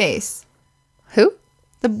frowny face. Who?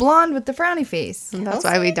 The blonde with the frowny face. That's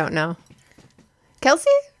why we don't know. Kelsey?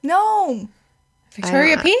 No.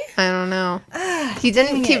 Victoria P? I don't know. He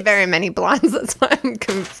didn't keep very many blondes. That's why I'm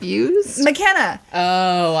confused. McKenna.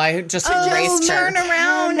 Oh, I just erased Just her. turn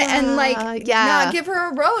around and like yeah. not give her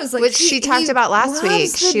a rose. Like Which she talked about last week.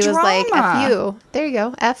 loves the She was like, drama. F you. There you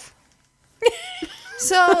go. F.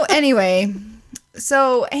 So anyway,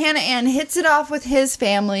 so Hannah Ann hits it off with his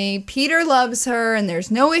family. Peter loves her, and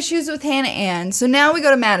there's no issues with Hannah Ann. So now we go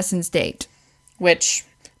to Madison's date. Which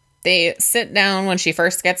they sit down when she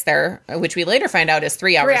first gets there, which we later find out is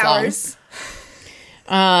 3 hours, 3 hours.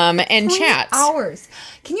 long. And 3 chat. hours.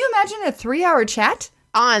 Can you imagine a 3-hour chat?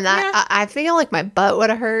 On that, I feel like my butt would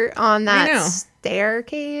have hurt on I that know.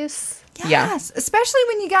 staircase. Yeah. Yes, especially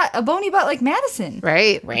when you got a bony butt like Madison.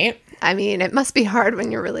 Right? Right? I mean, it must be hard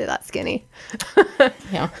when you're really that skinny.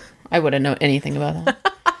 Yeah. I wouldn't know anything about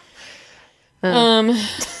that.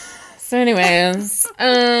 So anyways,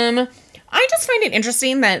 I just find it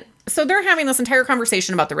interesting that so they're having this entire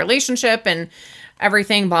conversation about the relationship and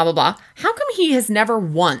everything, blah blah blah. How come he has never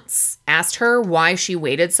once asked her why she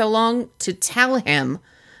waited so long to tell him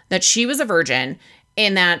that she was a virgin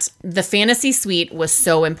and that the fantasy suite was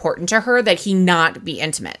so important to her that he not be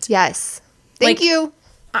intimate? Yes. Thank Like- you.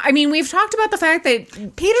 I mean, we've talked about the fact that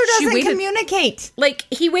Peter she doesn't waited- communicate. Like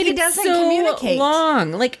he waited doesn't so communicate.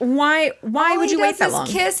 long. Like why All would he you wait does that is long?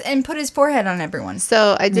 kiss and put his forehead on everyone.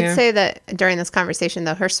 So I did Yeah. say that during this conversation,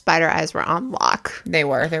 though, her spider eyes were on lock. They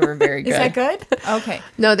were very good. Is that good? Okay.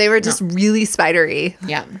 No, they were just really spidery.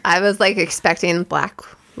 Yeah. I was like expecting black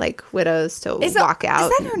like widows to walk out.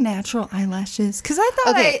 Is that her natural eyelashes? Because I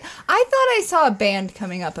thought Okay. I thought I saw a band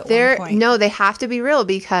coming up at They're, one point. no, they have to be real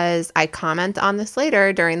because I comment on this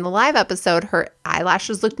later during the live episode. Her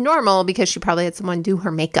eyelashes looked normal because she probably had someone do her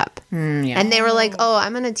makeup. Yeah. And they were like, oh,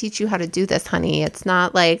 I'm going to teach you how to do this, honey. It's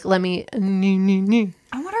not like, let me.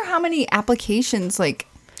 I wonder how many applications like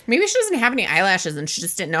Maybe she doesn't have any eyelashes and she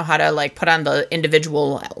just didn't know how to like put on the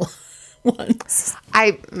individual ones.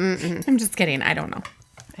 I'm just kidding. I don't know.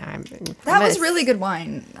 That was really good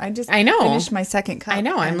wine. I know. Finished my second cup. I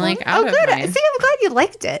know. I'm like Oh, out of good. mine. See, I'm glad you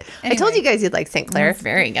liked it. I told Anyway. you guys you'd like St. Clair. It's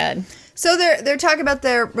very good. So they're talking about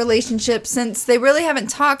their relationship since they really haven't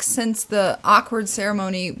talked since the awkward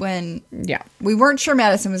ceremony when Yeah. we weren't sure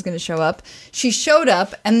Madison was going to show up. She showed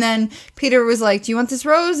up, and then Peter was like, "Do you want this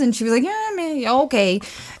rose?" And she was like, "Yeah, man, okay."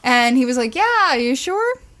 And he was like, "Yeah, are you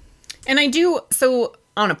sure?" And I do, so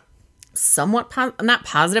on a somewhat, not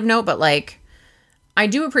positive note, but like, I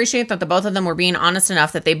do appreciate that the both of them were being honest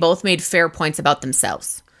enough that they both made fair points about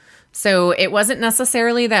themselves. So it wasn't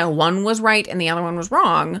necessarily that one was right and the other one was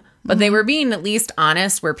wrong, but they were being at least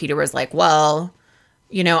honest where Peter was like, well,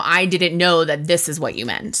 you know, I didn't know that this is what you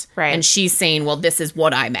meant. Right. And she's saying, well, this is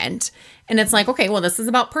what I meant. And it's like, okay, well, this is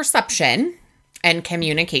about perception and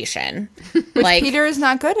communication. Like, Peter is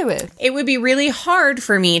not good at it. it would be really hard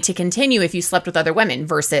for me to continue if you slept with other women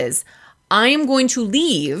versus I am going to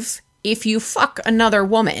leave if you fuck another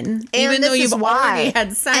woman, even though you've already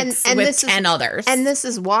had sex with 10 others. And this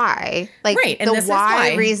is why. Like, Right, and the this is why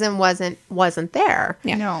why. reason wasn't there.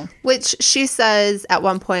 Yeah. No. Which she says at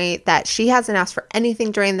one point that she hasn't asked for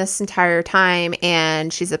anything during this entire time,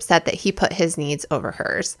 and she's upset that he put his needs over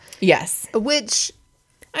hers. Yes. Which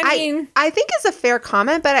I mean, I think is a fair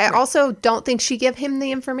comment, but I also don't think she gave him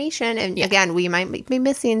the information. And again, we might be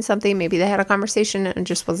missing something. Maybe they had a conversation and it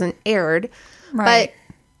just wasn't aired. Right. But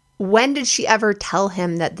when did she ever tell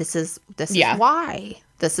him that this is why?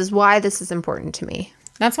 This is why this is important to me.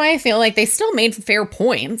 that's why I feel like they still made fair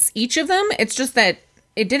points, each of them. It's just that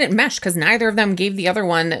it didn't mesh because neither of them gave the other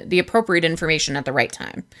one the appropriate information at the right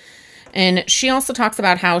time. And she also talks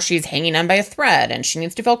about how she's hanging on by a thread and she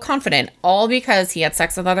needs to feel confident, all because he had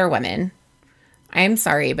sex with other women. I'm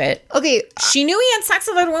sorry, but Okay, she knew he had sex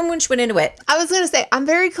with other women when she went into it. I was going to say, I'm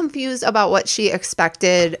very confused about what she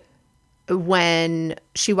expected when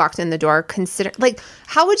she walked in the door.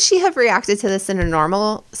 How would she have reacted to this in a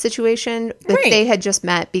normal situation if Right. they had just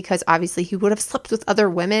met? Because obviously he would have slept with other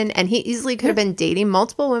women, and he easily could have been dating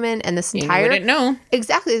multiple women, and this You entire wouldn't know.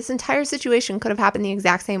 exactly this entire situation could have happened the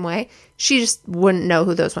exact same way. She just wouldn't know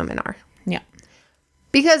who those women are. Yeah.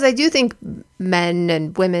 Because I do think men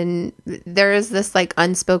and women, there is this like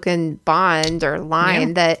unspoken bond or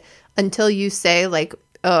line that until you say like,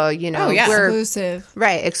 oh, you know, yeah. we're Exclusive.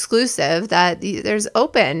 right, exclusive, that there's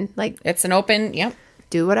open, like It's an open, yep.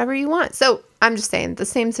 do whatever you want. So I'm just saying the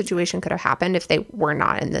same situation could have happened if they were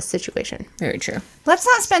not in this situation. Very true. Let's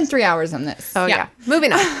not spend 3 hours on this. Oh, Yeah. yeah.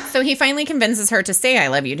 Moving on. So he finally convinces her to say I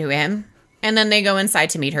love you to him. And then they go inside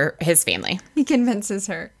to meet his family. He convinces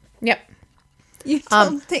her. Yep. You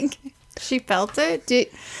don't think she felt it?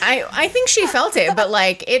 I think she felt it, but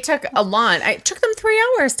like it took a lot. It took them 3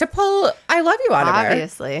 hours to pull I love you out of her.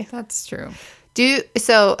 Obviously. That's true.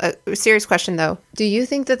 So a serious question though. Do you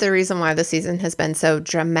think that the reason why the season has been so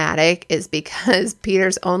dramatic is because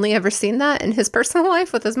Peter's only ever seen that in his personal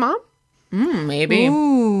life with his mom? Maybe.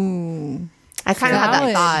 Ooh. I kind of had that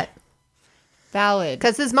Valid. thought. Valid.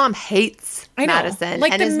 Because his mom hates I know. Madison.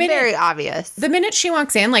 Like, and the it's minute- very obvious. The minute she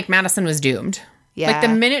walks in, like Madison was doomed. Yeah. Like the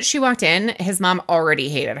minute she walked in, his mom already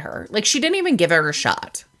hated her. Like she didn't even give her a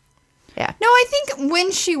shot. Yeah. No, I think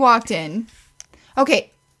when she walked in,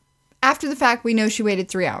 okay, after the fact, we know she waited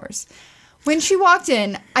 3 hours. When she walked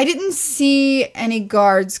in, I didn't see any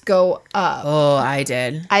guards go up. Oh, I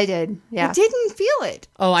did. I did. Yeah. I didn't feel it.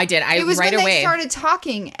 Oh, I did. It was right when away. they started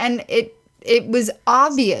talking, and it was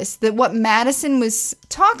obvious that what Madison was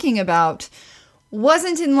talking about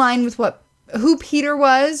wasn't in line with who Peter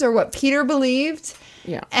was or what Peter believed.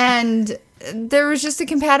 Yeah. And there was just a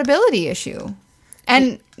compatibility issue.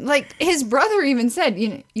 And like his brother even said,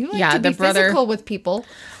 you like Yeah, to be the brother- physical with people.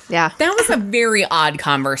 Yeah. That was a very odd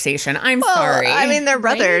conversation. I'm sorry. I mean, they're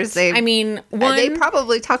brothers. They, I mean, one, they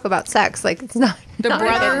probably talk about sex. Like it's not The not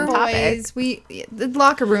brother- a topic. Boys, the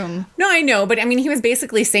locker room. no, I know, but I mean, he was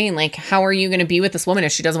basically saying like, how are you going to be with this woman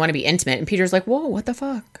if she doesn't want to be intimate? And Peter's like, whoa, what the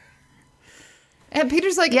fuck? And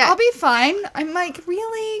Peter's like, Yeah. I'll be fine. I'm like,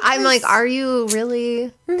 really? I'm like, are you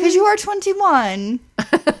really? Because you are 21.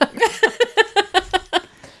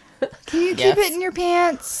 Can you keep Yes. it in your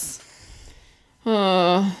pants?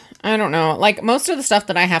 I don't know. Like most of the stuff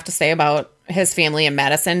that I have to say about his family and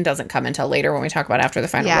Madison doesn't come until later when we talk about after the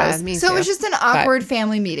final Yeah, rose. me So too. it was just an awkward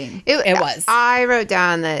family meeting. It was. I wrote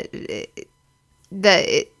down that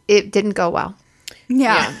it didn't go well.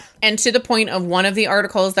 Yeah. And to the point of one of the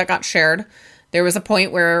articles that got shared, there was a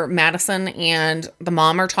point where Madison and the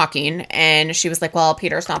mom are talking, and she was like, well,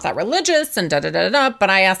 Peter's not that religious, and da-da-da-da, but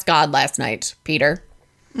I asked God last night, Peter.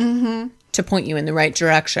 to point you in the right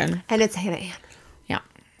direction. And it's Hannah Ann. Yeah.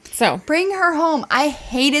 So Bring her home. I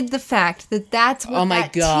hated the fact that that's what Oh my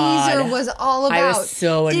that God. teaser was all about. I was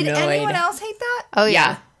so Did annoyed. anyone else hate that? Oh,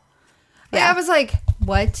 yeah. Like, I was like,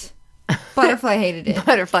 what? Butterfly hated it.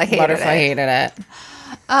 Butterfly hated hated it.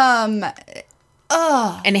 And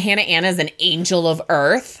Hannah Ann is an angel of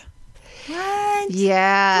earth. What?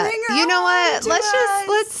 Yeah. Bring her You know home what? to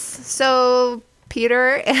Let's us. so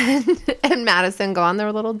Peter and Madison go on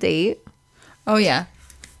their little date, Oh, yeah.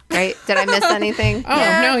 right? Did I miss anything? Oh,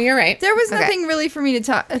 Yeah. no, you're right. There was Okay. nothing really for me to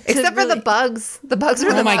talk. Except for the bugs. The bugs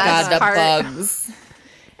were the Oh my best God, the part. bugs.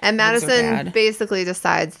 And Bugs are Madison bad. basically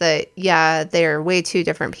decides that, yeah, they're way two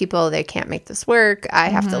different people. They can't make this work. I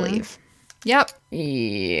have to leave. Yep.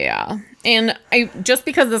 Yeah. And just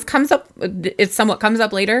because this comes up, it somewhat comes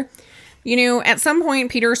up later. You know, at some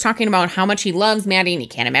point, Peter's talking about how much he loves Maddie and he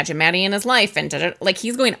can't imagine Maddie in his life. And like,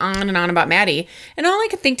 he's going on and on about Maddie. And all I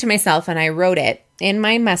could think to myself, and I wrote it in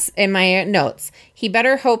my notes, he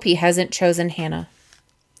better hope he hasn't chosen Hannah.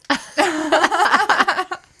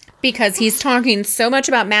 Because he's talking so much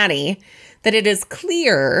about Maddie that it is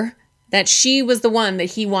clear that she was the one that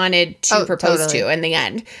he wanted to propose totally. to in the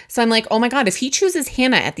end. So I'm like, oh my God, if he chooses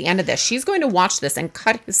Hannah at the end of this, she's going to watch this and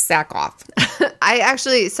cut his sack off.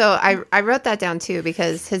 I wrote that down too,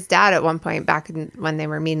 because his dad at one point back when they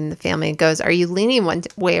were meeting the family goes, are you leaning one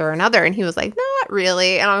way or another? And he was like, not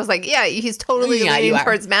really. And I was like, yeah, he's totally Yeah, you leaning are.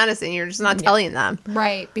 towards Madison. You're just not telling them.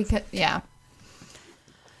 Right. Because, yeah.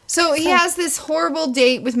 So he has this horrible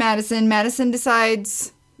date with Madison. Madison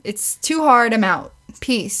decides it's too hard. I'm out.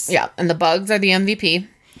 Peace. Yeah, and the bugs are the MVP.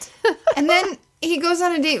 And then he goes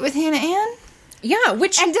on a date with Hannah Ann Yeah,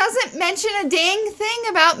 which and doesn't mention a dang thing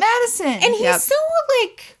about Madison. and he's Yep. so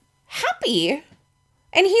like happy,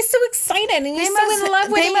 and he's so excited, and he's so in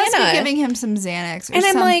love with they must Hannah. be giving him some Xanax or And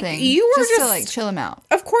I'm something. like, you were just to just- like chill him out.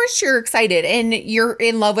 Of course, you're excited, and you're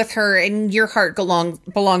in love with her, and your heart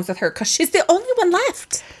belongs with her because she's the only one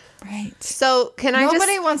left. Right. So can I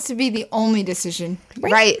Nobody just... wants to be the only decision.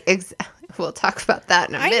 Right. We'll talk about that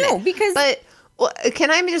in a I minute. know, because- But can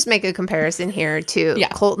I just make a comparison here to Yeah.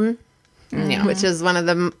 Colton, Yeah. which is one of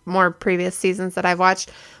the more previous seasons that I've watched?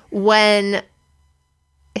 When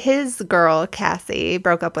his girl, Cassie,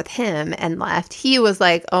 broke up with him and left, he was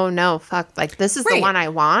like, oh no, fuck, like this is the Right. one I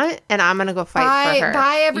want and I'm going to go fight for her.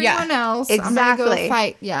 By everyone Yeah. else. I'm Exactly. gonna go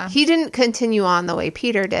fight. Yeah. He didn't continue on the way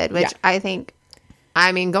Peter did, which Yeah. I think,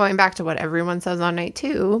 I mean, going back to what everyone says on night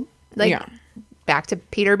 2, like Yeah. back to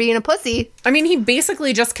Peter being a pussy. I mean, he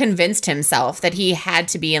basically just convinced himself that he had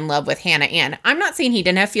to be in love with Hannah Ann. I'm not saying he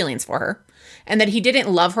didn't have feelings for her and that he didn't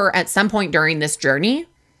love her at some point during this journey,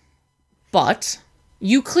 but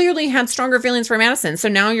you clearly had stronger feelings for Madison. So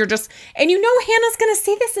now you're just, and you know Hannah's going to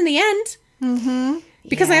see this in the end. Mm-hmm.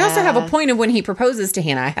 Because I also have a point of when he proposes to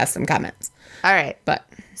Hannah, I have some comments. All right. But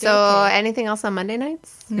So anything else on Monday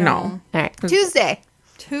nights? no. All right. Tuesday.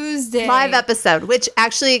 Tuesday. Live episode, which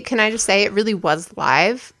actually, can I just say, it really was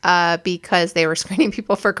live because they were screening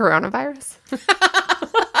people for coronavirus.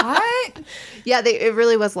 What? Yeah, it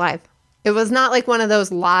really was live. It was not like one of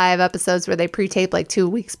those live episodes where they pre-tape like 2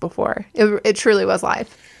 weeks before. It truly was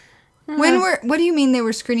live. What do you mean they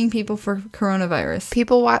were screening people for coronavirus?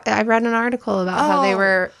 People, I read an article about how they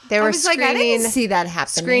were I was like, I screening didn't see that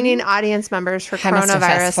happening. screening audience members for I must have coronavirus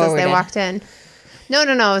as they fast-forwarded. walked in. No,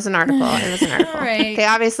 it was an article. It was an article. All right. They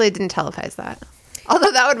obviously didn't televise that.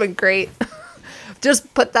 Although that would have been great.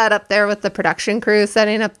 Just put that up there with the production crew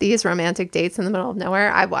setting up these romantic dates in the middle of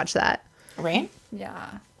nowhere. I'd watch that. Right? Yeah.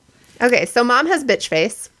 Okay, so mom has bitch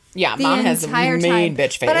face. Yeah, The mom has a entire main time.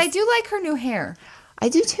 bitch face. But I do like her new hair. I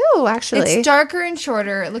do too, actually. It's darker and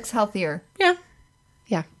shorter. It looks healthier. Yeah.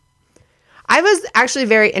 Yeah. I was actually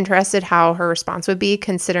very interested how her response would be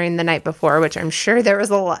considering the night before, which I'm sure there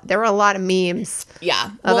were a lot of memes Yeah.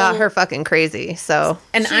 about Well, her fucking crazy. So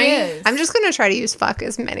And She is. I'm just gonna try to use fuck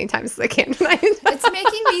as many times as I can tonight. It's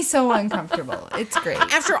making me so uncomfortable. It's great.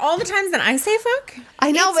 after all the times that I say fuck.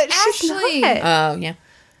 I know, but she's actually- not. Oh, yeah.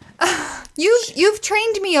 You've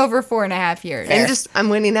trained me over 4.5 years. I'm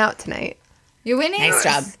winning out tonight. You winning? Nice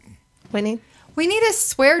job. Winning. We need a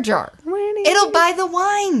swear jar. Winning. It'll buy the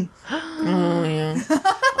wine. Oh, yeah.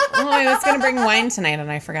 Oh, I was going to bring wine tonight and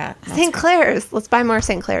I forgot. St. Clair's. Let's buy more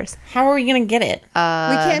St. Clair's. How are we going to get it? We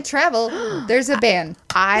can't travel. There's a ban.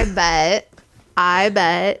 I bet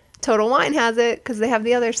Total Wine has it because they have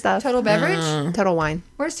the other stuff. Total beverage? Total Wine.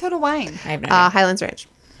 Where's Total Wine? I have no idea. Highlands Ranch.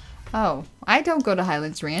 Oh, I don't go to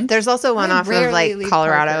Highlands Ranch. There's also one We off of rarely like leave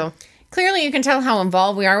Colorado. Parker. Clearly, you can tell how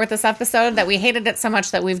involved we are with this episode that we hated it so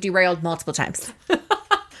much that we've derailed multiple times.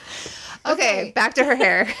 Okay, back to her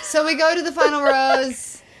hair. So we go to the final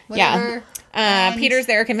rose. Yeah. Whatever. Peter's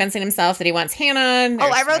there convincing himself that he wants Hannah.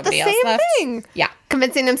 Oh, I wrote the There's nobody else same left. thing. Yeah.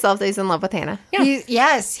 Convincing himself that he's in love with Hannah.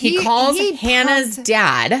 Yeah. He calls Hannah's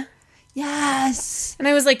dad. Yes. And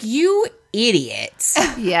I was like, you idiot.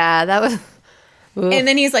 Yeah, that was. And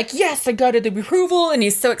then he's like, yes, I got the approval. And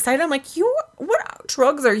he's so excited. I'm like, what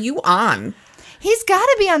drugs are you on? He's got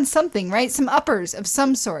to be on something, right? Some uppers of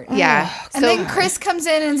some sort. Yeah. And then Chris comes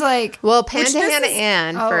in and is like, Well, pan which to this Hannah is-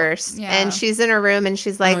 Ann Oh, first. yeah. And she's in her room and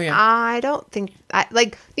she's like, I don't think,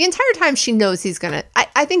 like, the entire time she knows he's going to,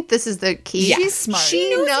 I think this is the key. Yeah. She's smart. She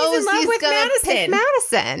knows knows he's in love he's with going to pick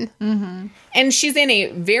Madison. And she's in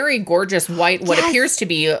a very gorgeous white, what Yes. appears to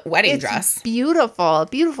be a wedding It's dress. beautiful.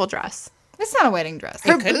 Beautiful dress. it's not a wedding dress.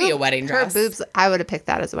 It could be a wedding dress. Her boobs, I would have picked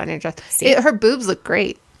that as a wedding dress. See? Her boobs look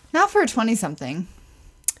great. Not for a 20-something.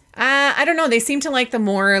 I don't know. They seem to like the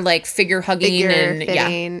more like figure hugging Figure and yeah.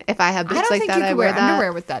 fitting. If I have I boobs don't like think that, you I could wear wear that.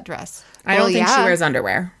 underwear with that dress. I don't Well, think she yeah. wears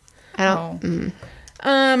underwear. I don't.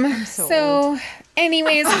 Oh. So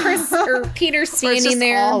anyways, Peter's It's standing just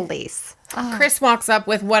there. all lace. Chris walks up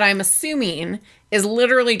with what I'm assuming is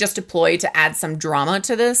literally just a ploy to add some drama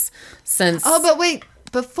to this since Oh, but wait.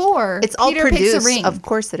 Before It's all Peter picks produced. a ring. Of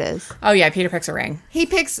course it is. Oh yeah, Peter picks a ring. He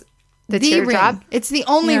picks The the ring. teardrop? It's the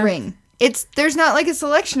only Yeah. ring. There's not like a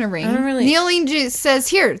selection of rings. don't really- Neil just says,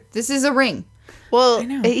 "Here, this is a ring." Well,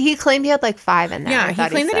 know. he claimed he had like 5 in there. Yeah, I he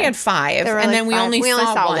thought claimed that he said. had 5, There were, and like, then we 5. only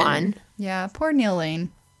saw one. Yeah, poor Neil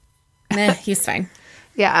Lane. Nah, he's fine.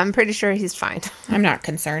 Yeah, I'm pretty sure he's fine. I'm not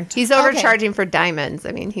concerned. He's overcharging for diamonds.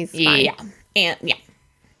 I mean, he's fine. Yeah,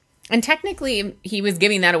 and technically he was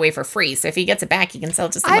giving that away for free. So if he gets it back, he can sell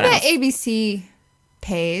it to I someone bet else. ABC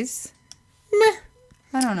pays. Meh.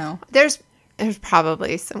 I don't know. There's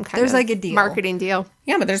probably some kind There's, of like, a deal. marketing deal.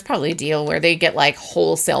 Yeah, but there's probably a deal where they get like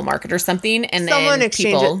wholesale market or something, and Someone then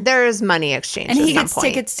exchanges. people. There is money exchange, And he at some gets point.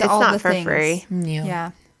 tickets to it's all not the for things. free.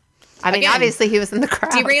 Yeah. I mean, Again, obviously he was in the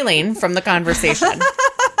crowd. Derailing from the conversation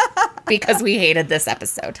because we hated this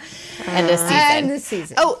episode and this season. And this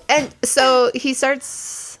season. Oh, and so he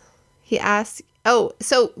starts. He asks. Oh,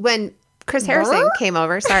 so when Chris Harrison came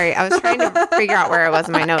over. Sorry, I was trying to figure out where I was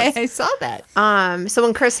in my notes. I saw that. So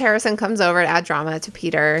when Chris Harrison comes over to add drama to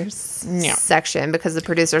Peter's section because the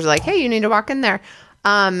producers are like, "Hey, you need to walk in there."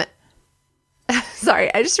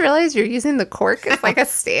 Sorry, I just realized you're using the cork as like a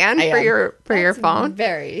stand for your phone.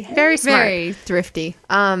 Very Very smart. Very thrifty.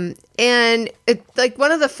 And it, like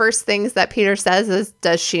one of the first things that Peter says is,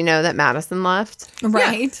 "Does she know that Madison left?"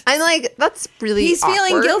 Right. I'm like, that's really He's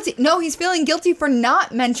feeling awkward. guilty. No, he's feeling guilty for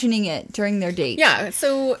not mentioning it during their date. Yeah,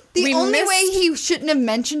 so The we only missed- way he shouldn't have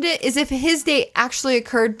mentioned it is if his date actually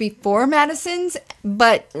occurred before Madison's,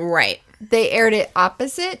 but right. they aired it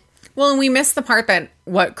opposite. Well, and we missed the part that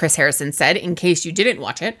what Chris Harrison said in case you didn't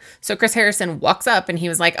watch it. So Chris Harrison walks up and he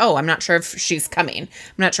was like, "Oh, I'm not sure if she's coming. I'm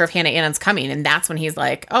not sure if Hannah Ann's coming." And that's when he's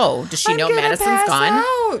like, "Oh, does she I'm know gonna Madison's pass gone?"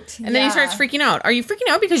 out. And then he starts freaking out. Are you freaking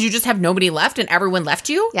out because you just have nobody left and everyone left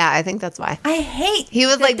you? Yeah, I think that's why. I hate He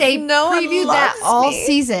was that like, they "No one previewed that loves all me."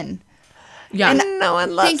 season. Yeah. And No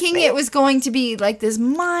one loves thinking me. it was going to be like this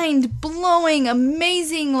mind-blowing,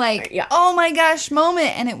 amazing, like, Yeah. oh my gosh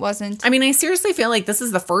moment, and it wasn't. I mean, I seriously feel like this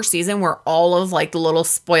is the first season where all of like the little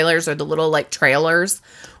spoilers or the little like trailers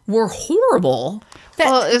were horrible.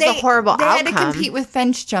 Well, it was a horrible They had to outcome. compete with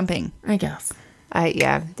fence jumping. I guess.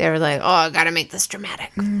 Yeah, they were like, "Oh, I gotta make this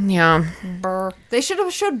dramatic." Yeah. Brr. They should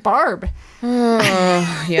have showed Barb.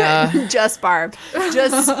 Yeah. Just Barb,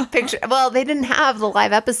 just picture. Well, they didn't have the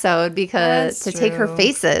live episode because That's to take her true.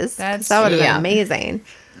 faces. That's that would have true. been amazing.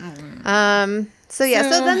 So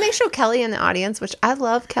then they show Kelly in the audience, which I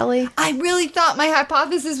love Kelly. I really thought my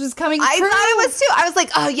hypothesis was coming I true. thought it was too. I was like,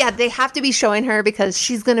 oh yeah, they have to be showing her because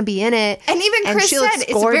she's going to be in it. And even Chris she said looks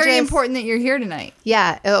it's gorgeous. very important that you're here tonight.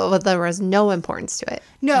 Yeah, there was no importance to it.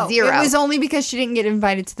 No, Zero. it was only because she didn't get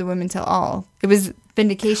invited to the Women Tell All. It was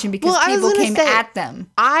vindication because Well, I was people gonna came say- at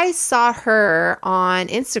them. I saw her on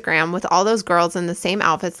Instagram with all those girls in the same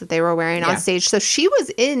outfits that they were wearing Yeah. on stage. So she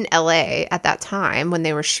was in LA at that time when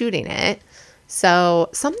they were shooting it. So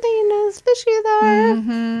something is fishy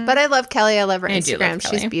there. But I love Kelly. I love her I do love Instagram.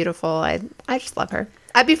 She's Kelly. beautiful. I just love her.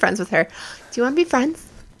 I'd be friends with her. Do you want to be friends?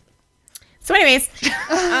 So anyways,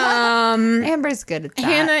 Amber's good at that.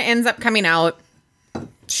 Hannah ends up coming out.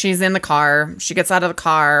 She's in the car. She gets out of the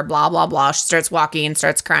car, blah, blah, blah. She starts walking,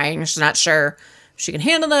 starts crying. She's not sure if she can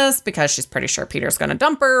handle this because she's pretty sure Peter's going to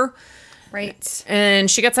dump her. Right. And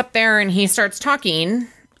she gets up there and he starts talking.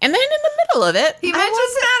 And then in the middle of it, He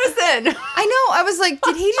mentions Madison. I know. I was like,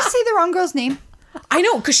 did he just say the wrong girl's name? I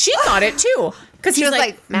know, because she thought it too. Because he's was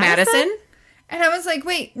like, like, Madison? Madison? And I was like,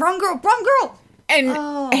 wait, wrong girl, wrong girl. And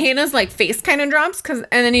Oh. Hannah's like face kind of drops. And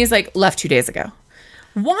then he's like, left 2 days ago.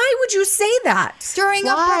 Why would you say that? During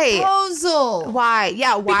Why? a proposal. Why?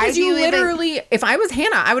 Yeah, why Because do you even... literally, if I was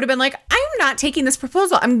Hannah, I would have been like, I'm not taking this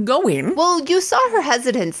proposal. I'm going. Well, you saw her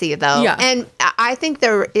hesitancy though. Yeah. And I think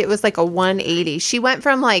it was like a 180. She went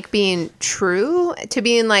from like being true to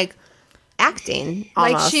being like acting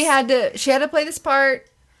almost. Like she had to play this part.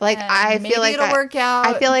 Like and I maybe feel like it'll work out.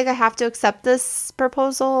 I feel like I have to accept this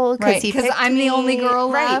proposal Right, because 'cause I'm the only girl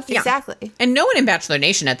left. Right, exactly. And no one in Bachelor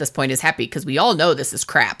Nation at this point is happy because we all know this is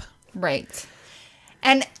crap. Right.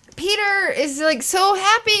 And Peter is like so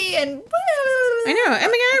happy and I know. Oh my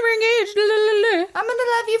God, we're engaged. I'm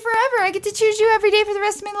gonna love you forever. I get to choose you every day for the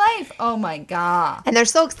rest of my life. Oh my god. And they're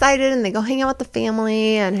so excited, and they go hang out with the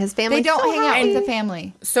family, and his family. They don't hang out with the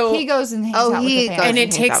family. So- he goes and hangs out with the he family. goes And it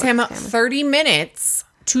hangs takes out with him his family. 30 minutes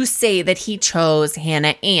to say that he chose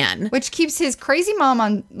Hannah Ann. Which keeps his crazy mom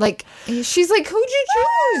on, like, she's like, who'd you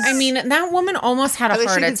choose? I mean, that woman almost had a I wish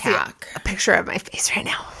heart you could see attack. a picture of my face right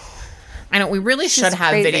now. I know we really should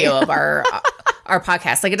have crazy. video of our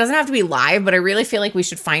podcast. Like, it doesn't have to be live, but I really feel like we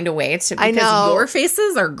should find a way to. I Because know. your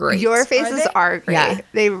faces are great. Your faces they? are great. Yeah.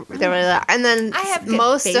 They really are. And then I have good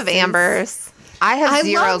most of faces. Amber's. I have I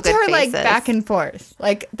zero loved good her, faces. like, back and forth.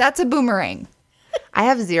 Like, that's a boomerang. I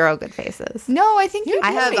have zero good faces. No, I think you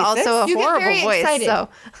I have also a You get horrible very voice. excited. So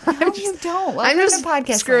No, you don't. I'm Welcome just to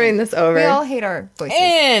podcast screwing land. this over. We all hate our voices.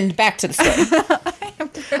 And back to the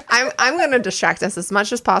story. I'm going to distract us as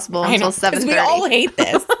much as possible I know, until 'cause 7:30. we all hate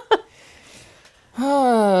this.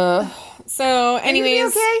 So, anyways,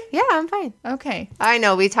 okay? Yeah, I'm fine. Okay. I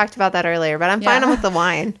know we talked about that earlier, but I'm Yeah. fine with the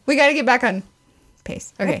wine. We got to get back on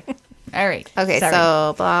pace. Okay. All right. Okay, Sorry.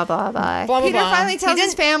 so blah blah blah. blah, blah, Peter blah. finally tells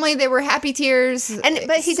his family they were happy tears.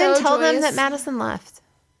 But he so didn't tell them joyous. that Madison left.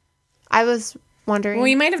 I was wondering. Well,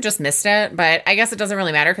 you might have just missed it, but I guess it doesn't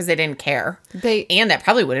really matter because they didn't care. They And that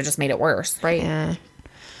probably would have just made it worse. right. yeah.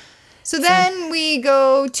 So then we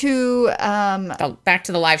go to Back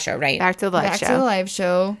to the live show, right? Back to the live back show. to the live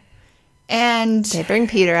show, and They bring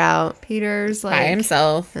Peter out Peter's By like,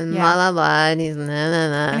 himself. and Yeah. blah blah blah, and he's nah nah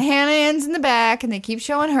nah. and Hannah Ann's in the back, and they keep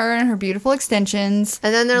showing her and her beautiful extensions.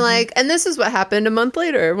 And then they're like, and this is what happened a month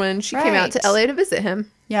later when she came out to Right. LA to visit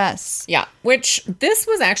him. Yes. Yeah, which this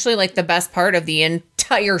was actually like the best part of the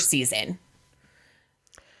entire season.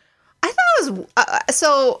 I thought it was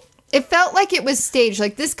so. It felt like it was staged.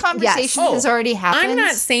 Like this conversation Oh, has already happened. I'm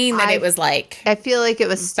not saying that it was like I feel like it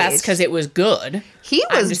was best staged. because it was good. He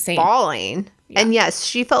I'm was just saying. bawling, and yes,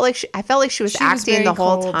 she felt like I felt like she was She was acting very the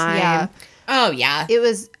whole cold, time. yeah. Oh yeah, It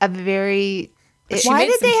was a very. She Why made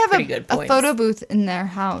did some they have pretty good a points. photo booth in their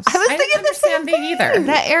house? I was I didn't thinking the same understand that either.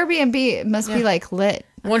 That Airbnb must be like lit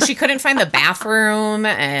When she couldn't find the bathroom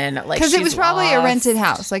and like because it she's was probably a lost. rented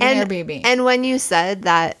house, like an Airbnb. And when you said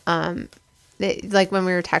that, like when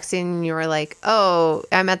we were texting, you were like, "Oh,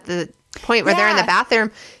 I'm at the point where they're in the Yeah.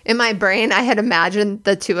 bathroom." In my brain, I had imagined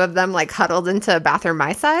the two of them like huddled into a bathroom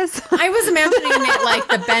my size. I was imagining it like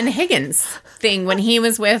the Ben Higgins thing when he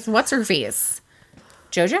was with what's her face,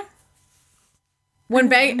 JoJo. When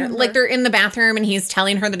like they're in the bathroom and he's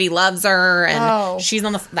telling her that he loves her and Oh. she's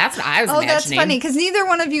on the. That's what I was Oh, imagining. that's funny because neither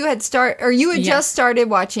one of you had you had Yeah. just started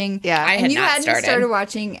watching. Yeah. I had and you not hadn't started. started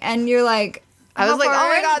watching, and you're like, I was how like, far "Oh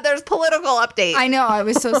my in?" god, there's political update." I know, I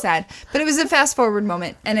was so sad, but it was a fast forward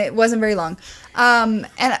moment, and it wasn't very long. And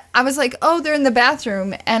I was like, "Oh, they're in the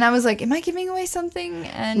bathroom," and I was like, "Am I giving away something?"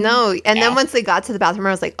 And No, and Yeah. then once they got to the bathroom,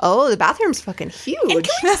 I was like, "Oh, the bathroom's fucking huge." And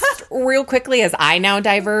can we just real quickly, as I now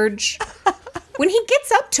diverge, when he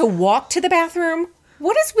gets up to walk to the bathroom,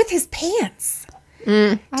 what is with his pants?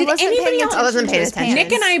 I Did wasn't anybody paying else- attention I wasn't to paying his attention.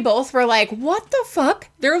 pants. Nick and I both were like, "What the fuck?"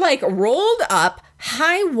 They're like rolled up,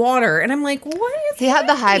 high water, and I'm like, "What is?" He had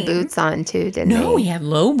the high happening?" boots on too, didn't No, he? he had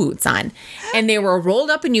low boots on, and they were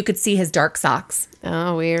rolled up, and you could see his dark socks.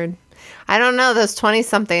 Oh, weird. I don't know those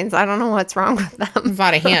 20-somethings. I don't know what's wrong with them.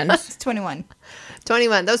 Out of hand. It's 21.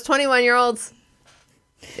 21. Those 21-year-olds.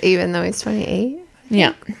 Even though he's 28,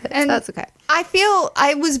 Yeah. And that's okay. I feel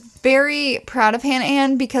I was very proud of Hannah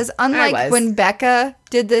Ann because unlike was. when Becca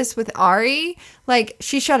did this with Ari, like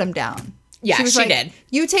she shut him down. Yeah, was she like, did.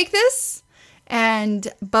 You take this and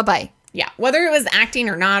bye-bye. Yeah. Whether it was acting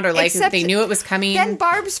or not, or like Except they knew it was coming. Then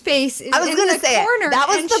Barb's face is I was in gonna the say corner. it. That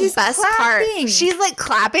was and the she's best clapping. part. She's like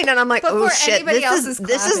clapping, and I'm like, "Oh Before shit! anybody else This is is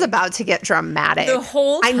clapping. about to get dramatic." The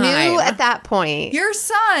whole I knew time. at that point. Your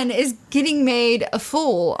son is getting made a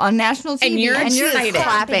fool on national TV, And you're excited.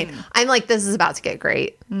 clapping. I'm like, "This is about to get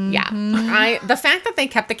great," Yeah. The fact that they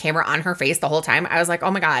kept the camera on her face the whole time, I was like,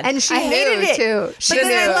 "Oh my god." and she I knew hated it too. She But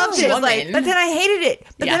then I knew. loved She it. was like, Woman. But then I hated it.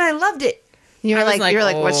 But Yeah. then I loved it. "You're I was like, you're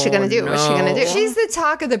like, what's she gonna do? What's she gonna do?" no. She's the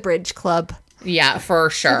talk of the bridge club. Yeah, for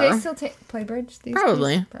Do sure. they still play bridge? These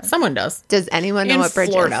Probably. days? Probably. Someone does. Does anyone know In what bridge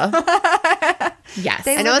is? Florida. Yes.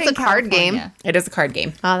 They I know live it's in a card game. California. It is a card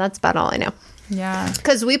game. Oh, that's about all I know. Yeah.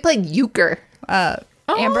 Because we played euchre. Amber.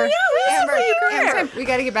 yeah, we Amber. also play Amber. We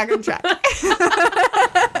got to get back on track.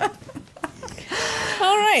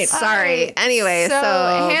 All right. Sorry. Anyway, so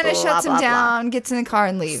Hannah blah, shuts him blah, blah. down, gets in the car,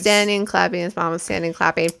 and leaves. Standing, clapping. His mom was standing,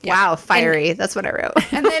 clapping. Wow, fiery. That's what I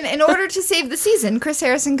wrote. And then, in order to save the season, Chris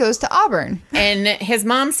Harrison goes to Auburn. And his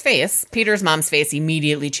mom's face, Peter's mom's face,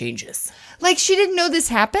 immediately changes. Like she didn't know this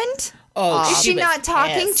happened. Oh, Is she was not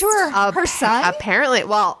talking pissed. to her son? Apparently.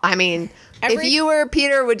 Well, I mean, if you were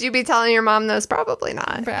Peter, would you be telling your mom this? Probably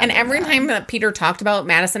not. And every time that Peter talked about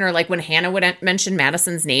Madison, or like when Hannah would mention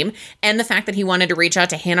Madison's name, and the fact that he wanted to reach out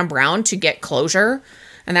to Hannah Brown to get closure,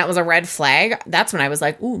 and that was a red flag, that's when I was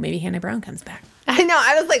like, ooh, maybe Hannah Brown comes back. I know.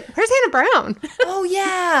 I was like, where's Hannah Brown? Oh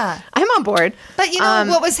yeah. I'm on board. But you know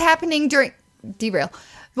what was happening during derail?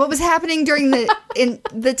 What was happening during in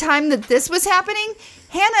the time that this was happening?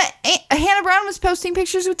 Hannah Brown was posting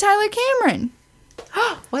pictures with Tyler Cameron.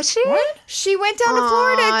 Was she? She went down to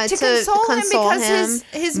Florida to console him because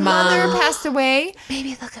his mother passed away.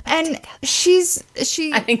 Baby, look at And she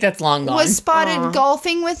I think that's long gone. was spotted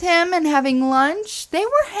golfing with him and having lunch. They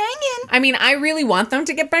were hanging. I mean, I really want them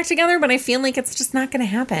to get back together, but I feel like it's just not going to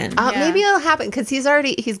happen. Maybe it'll happen because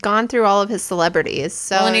he's gone through all of his celebrities.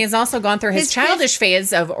 So Well, and he's also gone through his childish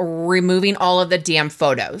phase of removing all of the damn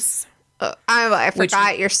photos. I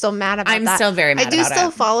forgot you're still mad about I'm that. still very mad I do about still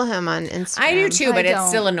it. follow him on Instagram. I do too, but it don't.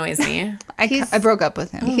 still annoys me. I broke up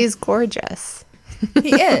with him. He's gorgeous.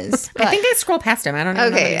 He is. I But think I scroll past him. I don't know.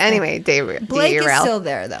 Okay, anyway, Blake is derail. still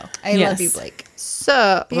there, though. I Yes. love you, Blake.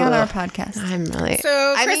 So Be on our podcast. I'm really.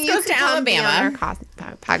 So Chris you goes could to come be on Alabama.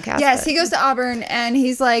 our podcast. Yes, but- he goes to Auburn and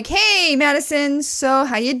he's like, "Hey, Madison, so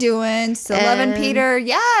how you doing? Still loving Peter?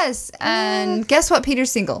 Yes." And guess what?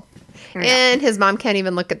 Peter's single. And his mom can't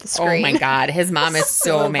even look at the Oh screen. my God, his mom is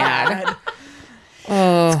so mad.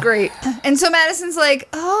 It's great. And so Madison's like,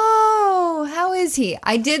 "Oh, how is he?"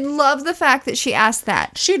 I did love the fact that she asked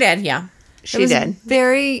that. She did, yeah. She It was did.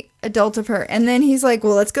 very adult of her. And then he's like,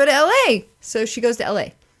 "Well, let's go to LA." So she goes to LA.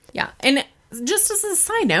 Yeah. And just as a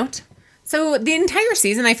side note, so the entire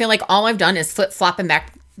season, I feel like all I've done is flip-flopping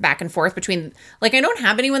back and forth between, like, I don't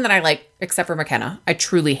have anyone that I like except for McKenna. I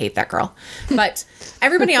truly hate that girl. But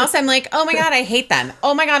everybody else, I'm like, oh my God, I hate them.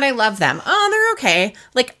 Oh my God, I love them. Oh, they're okay.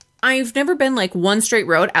 Like, I've never been like one straight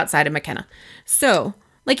road outside of McKenna. So,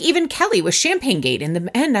 like, even Kelly with Champagne Gate in the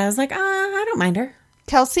end, I was like, I don't mind her.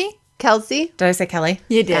 Kelsey? Kelsey? Did I say Kelly?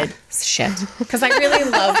 You did. Shit. Because I really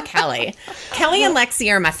love Kelly. Kelly and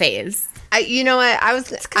Lexi are my faves. You know what? I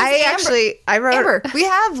wrote. Amber, we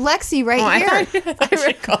have Lexi right here. I thought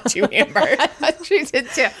she called you Amber. She did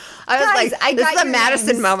too. I was Guys, like, I this got is a your Madison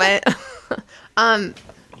names. moment.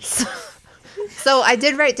 So I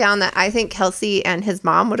did write down that I think Kelsey and his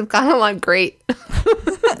mom would have gotten along great.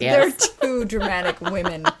 They're Yes. two dramatic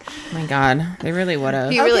women. Oh my God. They really would have.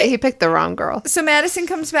 He picked the wrong girl. So Madison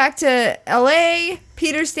comes back to LA.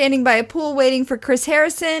 Peter's standing by a pool waiting for Chris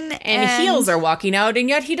Harrison. And heels are walking out, and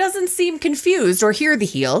yet he doesn't seem confused or hear the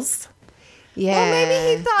heels. Yeah. Well,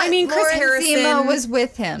 maybe he thought I mean, Chris Lauren Harrison- Zima was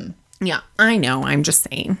with him. Yeah, I know. I'm just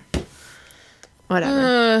saying.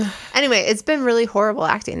 Whatever. Anyway, it's been really horrible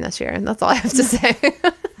acting this year, and that's all I have to say.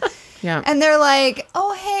 Yeah. And they're like,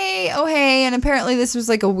 oh, hey. And apparently this was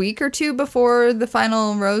like a week or two before the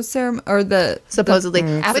final rose ceremony, or Supposedly.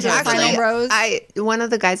 after Which the actually, final rose. one of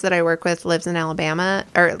the guys that I work with lives in Alabama,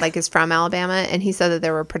 or like is from Alabama, and he said that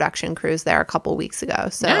there were production crews there a couple weeks ago.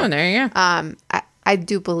 So Oh, there you go. I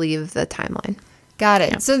do believe the timeline. Got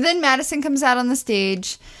it. So then Madison comes out on the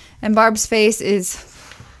stage, and Barb's face is...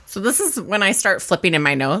 So this is when I start flipping in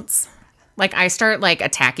my notes. Like, I start, like,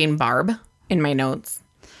 attacking Barb in my notes.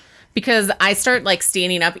 Because I start, like,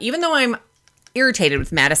 standing up, even though I'm irritated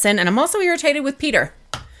with Madison, and I'm also irritated with Peter.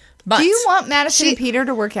 But Do you want Madison and Peter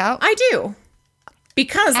to work out? I do.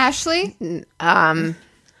 Because Ashley? Do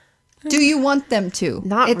you want them to?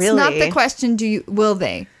 Not It's not really. the question, will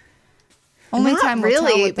they? Only Not time will tell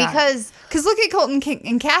really, with that. because look at Colton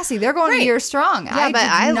and Cassie. They're going a year strong. I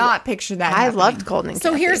but did not picture that I happening. loved Colton and So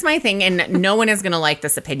Kathy. here's my thing, and no one is going to like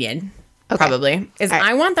this opinion, probably, is All right.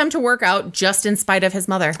 I want them to work out just in spite of his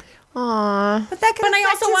mother. Aw. But that could But I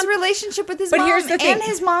affect also his want- relationship with his But mom. here's the thing. And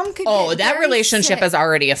his mom could Oh, get that very relationship sick. is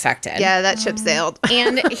already affected. Yeah, that ship sailed.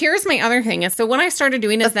 And here's my other thing. So what I started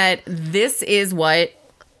doing is that this is what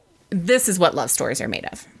love stories are made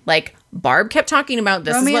of. Like, Barb kept talking about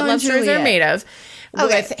this Romeo is what and love stories are Juliet. made of.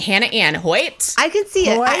 Okay. With Hannah Ann Hoyt. I can see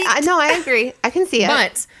it. What? No, I agree. I can see it.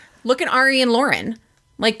 But look at Ari and Lauren.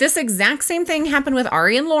 Like, this exact same thing happened with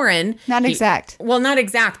Ari and Lauren. Not exact. Well, not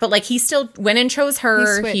exact, but like he still went and chose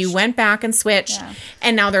her. He went back and switched. Yeah.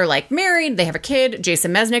 And now they're like married. They have a kid.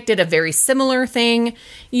 Jason Mesnick did a very similar thing.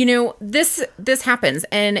 You know, this happens.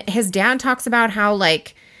 And his dad talks about how,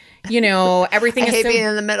 like, you know, everything is being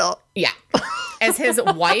in the middle. Yeah. As his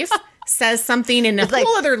wife says something in a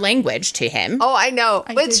whole other language to him. Oh, I know.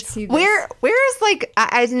 Where is like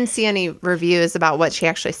I didn't see any reviews about what she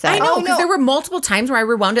actually said. I know, because there were multiple times where I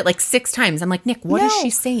rewound it like 6 times. I'm like, Nick, what is she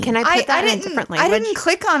saying? Can I put that in a different language? I didn't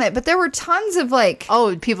click on it, but there were tons of like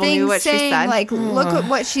people knew what she said. Like, look at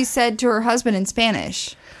what she said to her husband in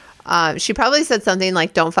Spanish. She probably said something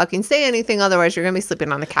like, don't fucking say anything, otherwise you're going to be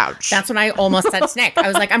sleeping on the couch. That's what I almost said to Nick. I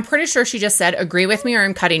was like, I'm pretty sure she just said, agree with me or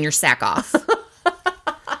I'm cutting your sack off.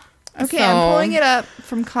 Okay, I'm pulling it up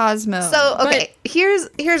from Cosmo. So, okay,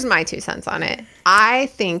 here's my 2 cents on it. I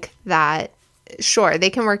think that, sure, they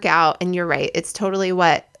can work out, and you're right. It's totally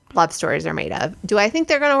what love stories are made of. Do I think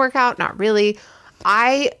they're going to work out? Not really.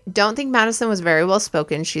 I don't think Madison was very well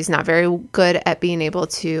spoken. She's not very good at being able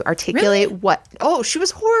to articulate what. Oh, she was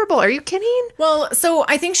horrible. Are you kidding? Well, so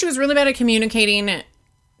I think she was really bad at communicating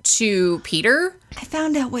to Peter. I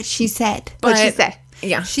found out what she said. What'd she say?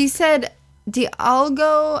 Yeah. She said,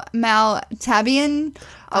 Dialgo Maltabian.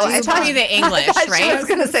 Oh, it's probably the English, right? I was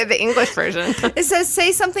going to say the English version. It says,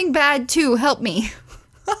 say something bad too. Help me.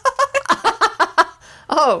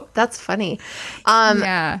 Oh, that's funny.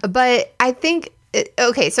 Yeah. But I think,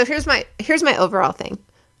 okay, so here's my overall thing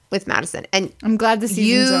with Madison. And I'm glad the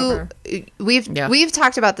season's over. We've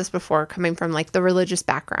talked about this before, coming from like the religious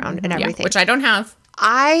background and everything. Which I don't have.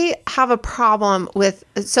 I have a problem with,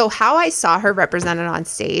 so how I saw her represented on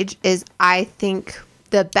stage is, I think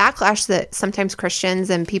the backlash that sometimes Christians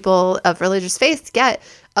and people of religious faith get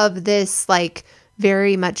of this like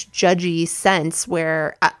very much judgy sense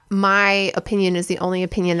where my opinion is the only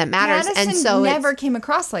opinion that matters. Madison and so never came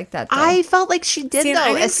across like that, though. I felt like she did,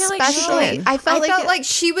 though, especially. I felt like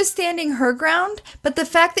she was standing her ground, but the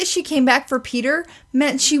fact that she came back for Peter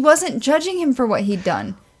meant she wasn't judging him for what he'd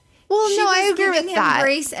done. Well, she no, was I agree with giving that. him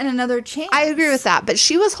grace and another chance. I agree with that, but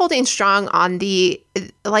she was holding strong on the,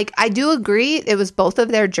 like, I do agree it was both of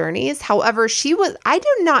their journeys. However, I do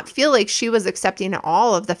not feel like she was accepting at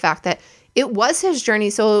all of the fact that it was his journey,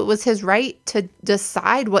 so it was his right to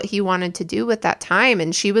decide what he wanted to do with that time.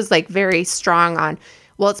 And she was like very strong on,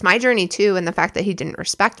 well, it's my journey too, and the fact that he didn't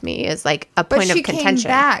respect me is like a point of contention. But she came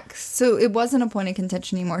back, so it wasn't a point of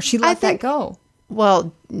contention anymore. She let that go.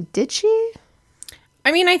 Well, did she?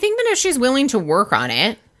 I mean, I think that if she's willing to work on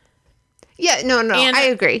it. Yeah, no, I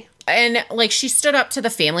agree. And like, she stood up to the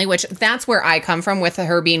family, which that's where I come from with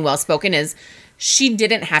her being well spoken, is she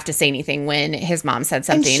didn't have to say anything when his mom said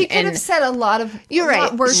something. And she could have said a lot of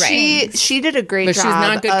worse things. She did a great job. But she's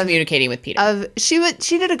not good communicating with Peter. She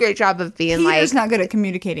did a great job of being Peter's not good at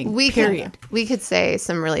communicating. We could say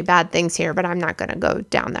some really bad things here, but I'm not going to go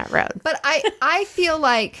down that road. But I feel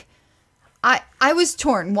like I was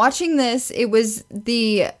torn watching this. It was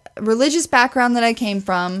the religious background that I came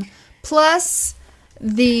from, plus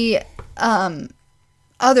the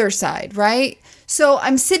other side, right? So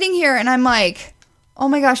I'm sitting here and I'm like, oh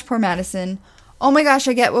my gosh, poor Madison. Oh my gosh,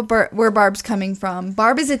 I get where Barb's coming from.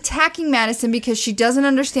 Barb is attacking Madison because she doesn't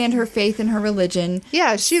understand her faith and her religion.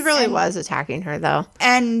 Yeah, she really was attacking her, though.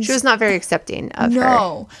 And she was not very accepting of her.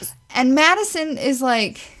 No. And Madison is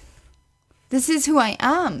like, this is who I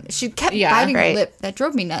am. She kept biting her lip. That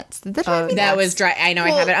drove me nuts. That was dry. I know, I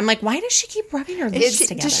have it. I'm like, why does she keep rubbing her lips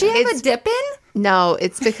together? Does she have a dip in? No,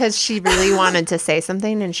 it's because she really wanted to say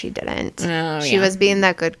something and she didn't. She was being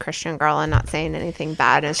that good Christian girl and not saying anything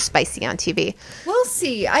bad and spicy on TV. We'll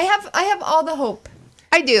see. I have all the hope.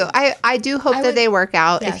 I do. I do hope that they work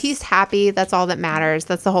out. Yes. If he's happy, that's all that matters.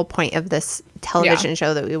 That's the whole point of this television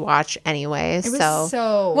show that we watch anyway. It was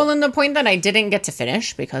so well, and the point that I didn't get to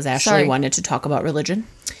finish because Ashley wanted to talk about religion.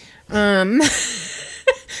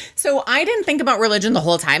 So I didn't think about religion the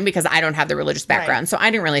whole time because I don't have the religious background. Right. So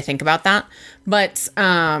I didn't really think about that. But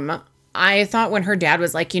I thought when her dad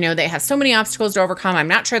was like, they have so many obstacles to overcome. I'm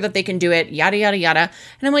not sure that they can do it, yada, yada, yada.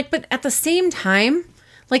 And I'm like, but at the same time,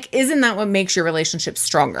 like, isn't that what makes your relationship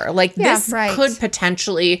stronger? Like, this could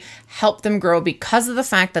potentially help them grow because of the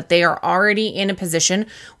fact that they are already in a position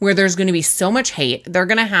where there's going to be so much hate. They're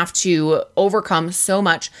going to have to overcome so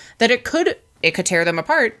much that it could tear them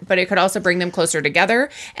apart, but it could also bring them closer together.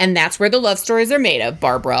 And that's where the love stories are made of,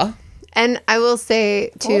 Barbara. And I will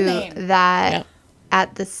say, too, that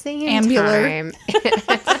at the same time...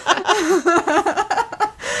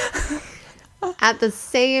 at the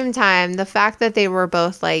same time, the fact that they were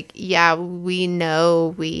both like, yeah, we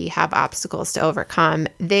know we have obstacles to overcome.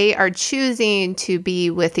 They are choosing to be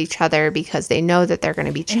with each other because they know that they're going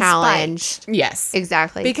to be challenged. Yes.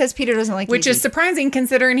 Exactly. Because Peter doesn't like Which easy. is surprising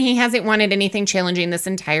considering he hasn't wanted anything challenging this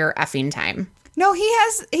entire effing time. No,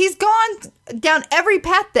 he's gone down every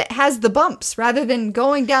path that has the bumps rather than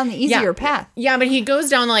going down the easier path. Yeah, but he goes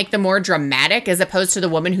down like the more dramatic as opposed to the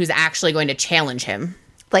woman who's actually going to challenge him.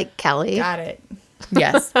 like Kelly. Got it.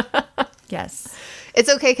 Yes. Yes. It's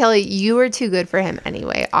okay, Kelly. You were too good for him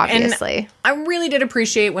anyway, obviously. I really did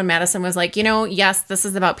appreciate when Madison was like, yes, this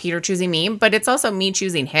is about Peter choosing me, but it's also me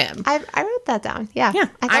choosing him. I wrote that down. Yeah. Yeah,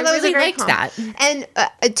 thought I that was a really great liked comment.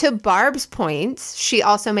 that. And to Barb's point, she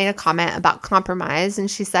also made a comment about compromise, and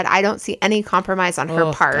she said, I don't see any compromise on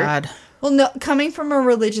her part. God. Well, no, coming from a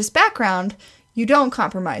religious background, you don't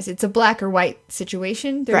compromise. It's a black or white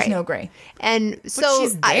situation. There's Right. no gray. And But so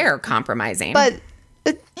she's there compromising. But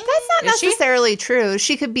that's not Is she? necessarily true.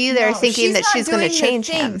 She could be there No, thinking that not she's going to doing the change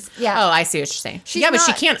him. things. Yeah. Oh, I see what you're saying. She's Yeah, but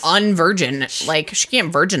she not. can't unvirgin. Like, she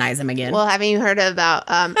can't virginize him again. Well, haven't you heard about?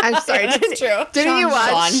 I'm sorry. That's true. Didn't you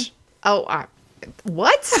watch? Sean. Oh,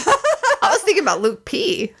 what? I was thinking about Luke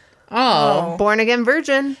P. Oh. Born again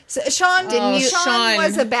virgin. So Sean didn't. you- Sean Sean.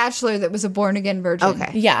 was a bachelor that was a born again virgin.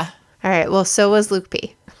 Okay. Yeah. All right. Well, so was Luke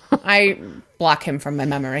P. I block him from my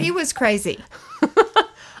memory. He was crazy.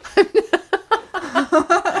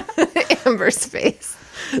 Amber's face.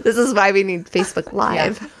 This is why we need Facebook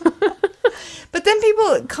Live. But then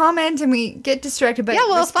people comment and we get distracted by Yeah,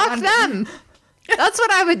 well, fuck responding. them. That's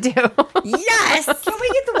what I would do. Yes. Can we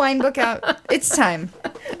get the wine book out? It's time.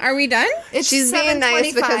 Are we done? It's She's being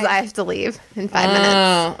nice because 7:25. I have to leave in 5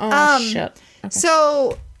 minutes. Oh, shit. Okay.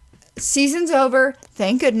 So, season's over.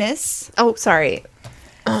 Thank goodness. Oh, sorry.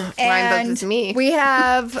 Wine book And is me. we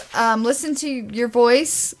have listened to your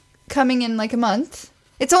voice coming in like a month.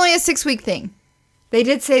 It's only a 6-week thing. They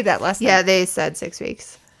did say that last Yeah, night. they said 6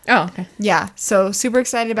 weeks. Oh, okay. Yeah. So super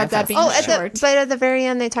excited about that being short. but at the very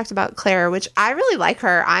end, they talked about Claire, which I really like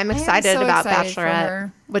her. I'm excited so about excited for Bachelorette,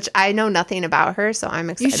 her. which I know nothing about her, so I'm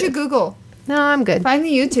You excited. should Google. No, I'm good. Find the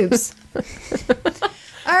YouTubes.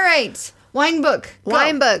 All right. Wine book. Go.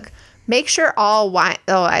 Wine book. Make sure all wine.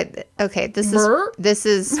 Okay. Brr. This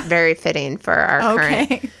is very fitting for our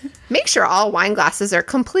current. Okay. Make sure all wine glasses are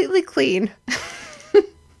completely clean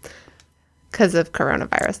because of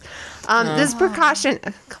coronavirus. This precaution,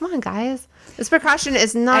 come on, guys. This precaution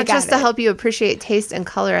is I not got just to it. help you appreciate taste and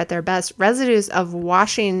color at their best. Residues of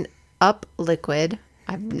washing up liquid,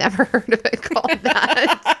 I've never heard of it called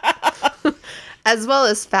that, as well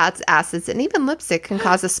as fats, acids, and even lipstick can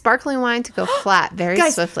cause a sparkling wine to go flat very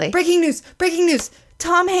Guys, swiftly. breaking news. Breaking news.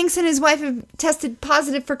 Tom Hanks and his wife have tested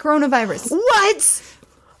positive for coronavirus. What?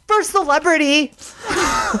 For celebrity?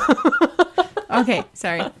 Okay,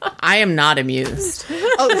 sorry. I am not amused.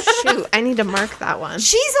 Oh, shoot. I need to mark that one.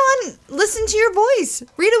 She's on Listen to Your Voice.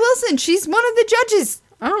 Rita Wilson. She's one of the judges.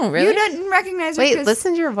 Oh, You really? didn't recognize her. Wait, 'cause-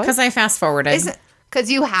 listen to your voice. Because I fast forwarded. Isn't- Because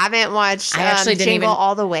you haven't watched I actually didn't Jingle even-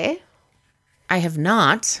 All the Way? I have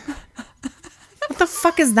not. What the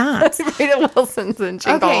fuck is that? Rita Wilson's in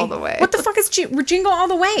Jingle Okay. All the Way. What the fuck is Jingle All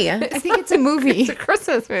the Way? I think it's a movie. It's a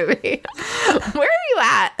Christmas movie. Where are you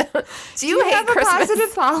at? Do you hate have a Christmas?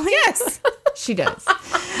 positive Polly? Yes. She does.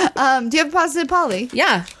 Do you have a positive Polly?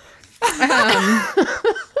 Yeah.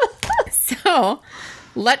 So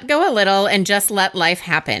let go a little and just let life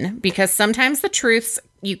happen because sometimes the truths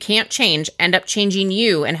you can't change end up changing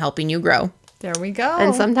you and helping you grow. There we go.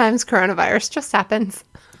 And sometimes coronavirus just happens.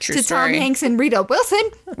 True to story. Tom Hanks and Rita Wilson.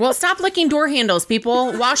 Well, stop licking door handles,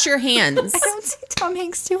 people. Wash your hands. I don't see Tom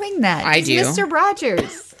Hanks doing that. I He's do. Mr.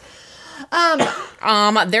 Rogers.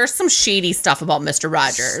 There's some shady stuff about Mr.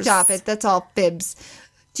 Rogers. Stop it. That's all fibs.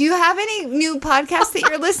 Do you have any new podcasts that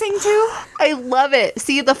you're listening to? I love it.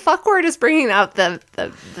 See, the fuck word is bringing out the I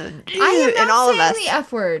am in not all of saying us. the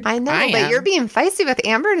F word. I know, I but am. you're being feisty with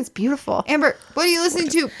Amber, and it's beautiful. Amber, what are you listening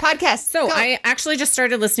to? Podcasts. So Go. I actually just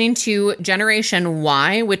started listening to Generation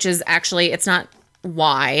Y, which is actually, it's not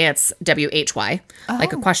Y, it's WHY,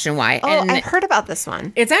 like a question why. Oh, and I've heard about this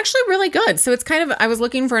one. it's actually really good. So it's kind of, I was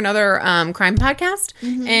looking for another crime podcast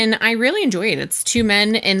and I really enjoy it. It's two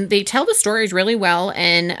men and they tell the stories really well.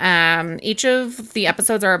 And each of the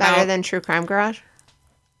episodes are about, Better than True Crime Garage.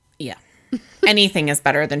 yeah, anything is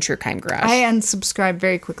better than True Crime Garage. I unsubscribed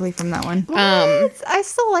very quickly from that one. I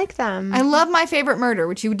still like them. I love My Favorite Murder,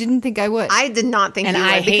 which you didn't think I would. I did not think And you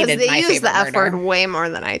would I because hated they My use Favorite the F Murder. word way more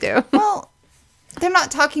than I do. Well, they're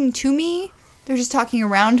not talking to me. They're just talking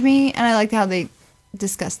around me, and I like how they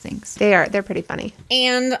discuss things. They're pretty funny.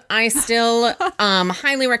 And I still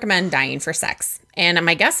highly recommend Dying for Sex. And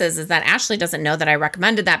my guess is that Ashley doesn't know that I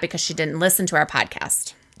recommended that because she didn't listen to our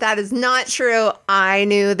podcast. That is not true. I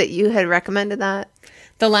knew that you had recommended that.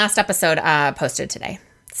 The last episode posted today.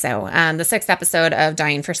 So the 6th episode of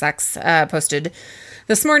Dying for Sex posted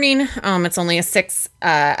this morning. It's only a 6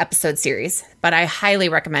 episode series, but I highly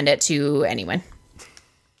recommend it to anyone.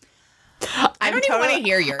 I don't even want to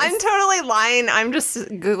hear yours. I'm totally lying. I'm just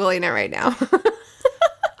Googling it right now.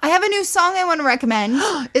 I have a new song I want to recommend.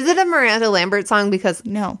 Is it a Miranda Lambert song? Because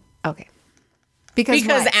No. okay. Because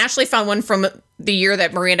what? Ashley found one from the year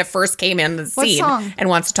that Miranda first came in the What scene song? and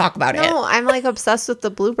wants to talk about it. No, I'm like obsessed with the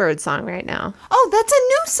Bluebird song right now. Oh, that's a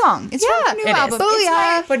new song. It's from Yeah, the new it is. album. Oh, It's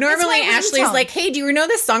yeah. But normally it's my Ashley's ringtone. like, hey, do you know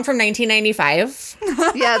this song from 1995?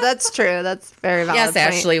 Yeah, that's true. That's very valid. Yes, point.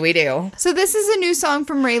 Ashley, we do. So this is a new song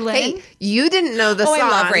from Ray Lynn. Hey, you didn't know the Oh, song. I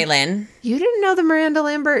love Raylan. You didn't know the Miranda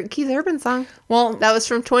Lambert Keith Urban song. Well, That was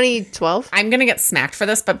from 2012. I'm going to get smacked for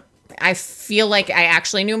this, but I feel like I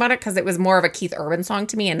actually knew about it because it was more of a Keith Urban song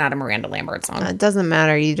to me and not a Miranda Lambert song. It doesn't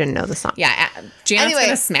matter. You didn't know the song. Yeah, Janet's Anyway. going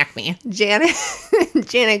to smack me.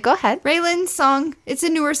 Janet, go ahead. Ray Lynn's song. It's a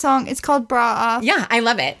newer song. It's called Bra Off. Yeah, I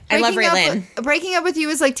love it. I love Raylan. Breaking up with you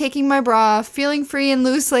is like taking my bra off, feeling free and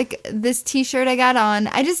loose like this t-shirt I got on.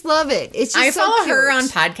 I just love it. It's just I so follow cute. her on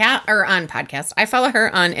podcast. I follow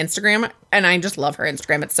her on Instagram, and I just love her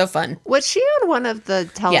Instagram. It's so fun. Was she on one of the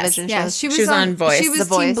television Yeah, shows? she was, She was on Voice. She was The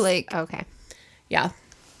Voice. Team Blake. Okay. Yeah.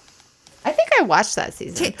 I think I watched that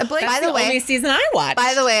season. Blake, That's the only season I watched.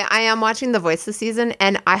 By the way, I am watching The Voice this season,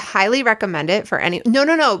 and I highly recommend it for any.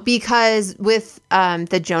 No, because with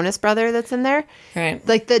the Jonas brother that's in there, Right.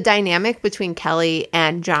 like the dynamic between Kelly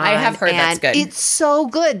and John. I have heard that's and good. It's so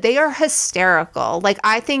good. They are hysterical. Like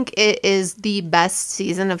I think it is the best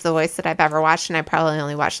season of The Voice that I've ever watched, and I probably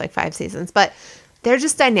only watched like 5 seasons, but their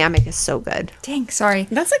just dynamic is so good. dang, sorry.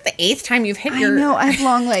 That's like the 8th time you've hit I your... know, I have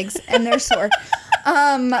long legs and they're sore.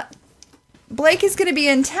 Blake is going to be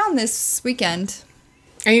in town this weekend.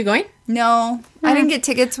 Are you going? No, I didn't get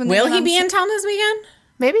tickets when they Will went he on be sa- in town this weekend?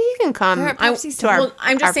 Maybe he can come They're at to Pepsi our, Well,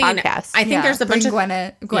 I'm just our saying, podcast. I think there's a bunch bring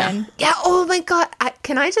of... Gwen. Yeah. Oh my God.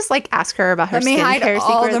 Can I just like ask her about her Let me hide skincare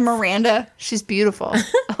all secrets? the Miranda. She's beautiful.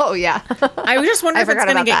 Oh yeah. I just wonder I if it's forgot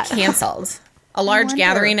going to about get that. canceled. A large wonder.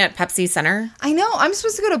 gathering at Pepsi Center. I know. I'm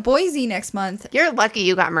supposed to go to Boise next month. You're lucky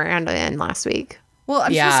you got Miranda in last week. Well,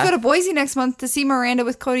 I'm Yeah. supposed to go to Boise next month to see Miranda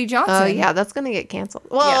with Cody Johnson. Oh yeah, that's gonna get canceled.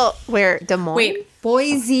 Well, where Des Moines? Wait,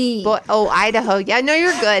 Boise. Idaho. Yeah, no,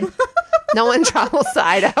 you're good. No one travels to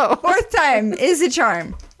Idaho. Fourth time is a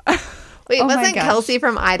charm. Wait, Oh my wasn't gosh. Kelsey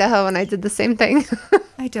from Idaho and I did the same thing?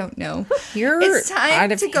 I don't know. you're It's time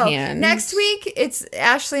out of to go. hand. Next week, it's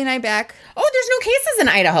Ashley and I back. Oh, there's no cases in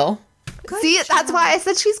Idaho. See, that's why I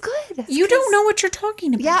said she's good. You don't know what you're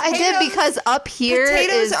talking about. Yeah, I did Potatoes- because up here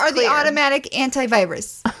Potatoes is are clear. the automatic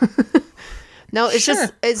antivirus. No, it's Sure.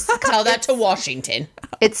 just it's Tell that to Washington.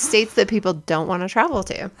 it's states that people don't want to travel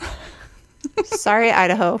to. Sorry,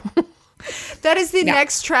 Idaho. That is the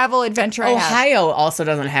next travel adventure I have. Ohio also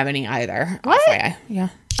doesn't have any either. What? FYI. Yeah.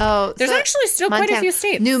 Oh, There's actually still quite a few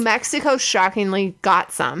states. New Mexico shockingly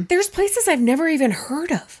got some. There's places I've never even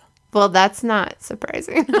heard of. Well, that's not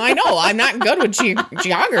surprising. I know. I'm not good with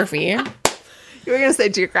geography. You were gonna say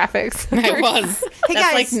geographics. I was. Hey, That's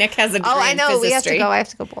guys. like Nick has a degree Oh, I know. in We have to physistry. go. I have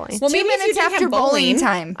to go bowling. Well, 2 maybe if you minutes didn't after have bowling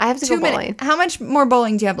time. I have to 2 go minutes. bowling. How much more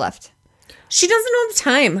bowling do you have left? She doesn't know the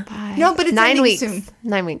time. No, but it's 9 ending weeks. soon.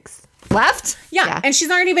 9 weeks. Left? Yeah, Yeah. and she's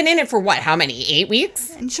already been in it for what? How many? 8 weeks?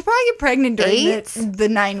 And she'll probably get pregnant during 8? the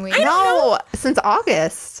 9 weeks. No, since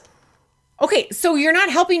August. Okay, so you're not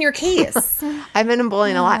helping your case. I've been in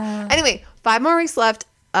bowling a lot. Anyway, 5 more weeks left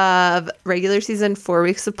of regular season, 4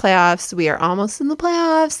 weeks of playoffs. We are almost in the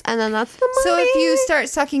playoffs, and then that's the money. So if you start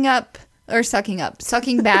sucking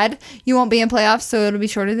bad, you won't be in playoffs, so it'll be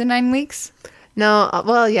shorter than 9 weeks. No,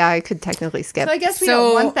 well, yeah, I could technically skip. So I guess we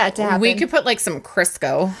don't want that to happen. We could put like some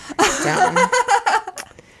Crisco down.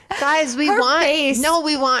 Guys, we Her want face.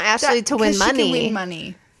 we want Ashley to win 'Cause she money. can win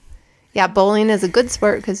money. Yeah, bowling is a good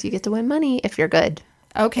sport because you get to win money if you're good.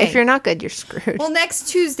 Okay. If you're not good, you're screwed. Well, next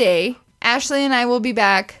Tuesday, Ashley and I will be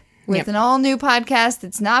back with Yep. an all new podcast.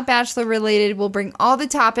 It's not Bachelor related. We'll bring all the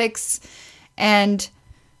topics, and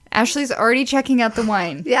Ashley's already checking out the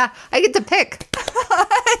wine. Yeah, I get to pick.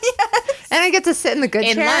 And I get to sit in the good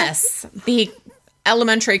chair. Unless the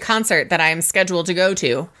elementary concert that I'm scheduled to go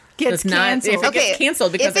to Gets does not, canceled. if it gets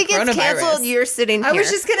canceled because if it of gets coronavirus. canceled, you're sitting here. I was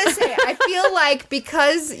just gonna say, I feel like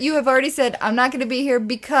because you have already said I'm not gonna be here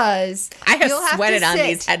because I have you'll sweated to on sit.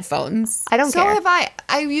 these headphones. I don't So care. have I.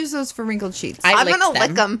 I use those for wrinkled sheets. I I'm licked gonna them.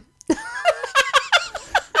 lick them.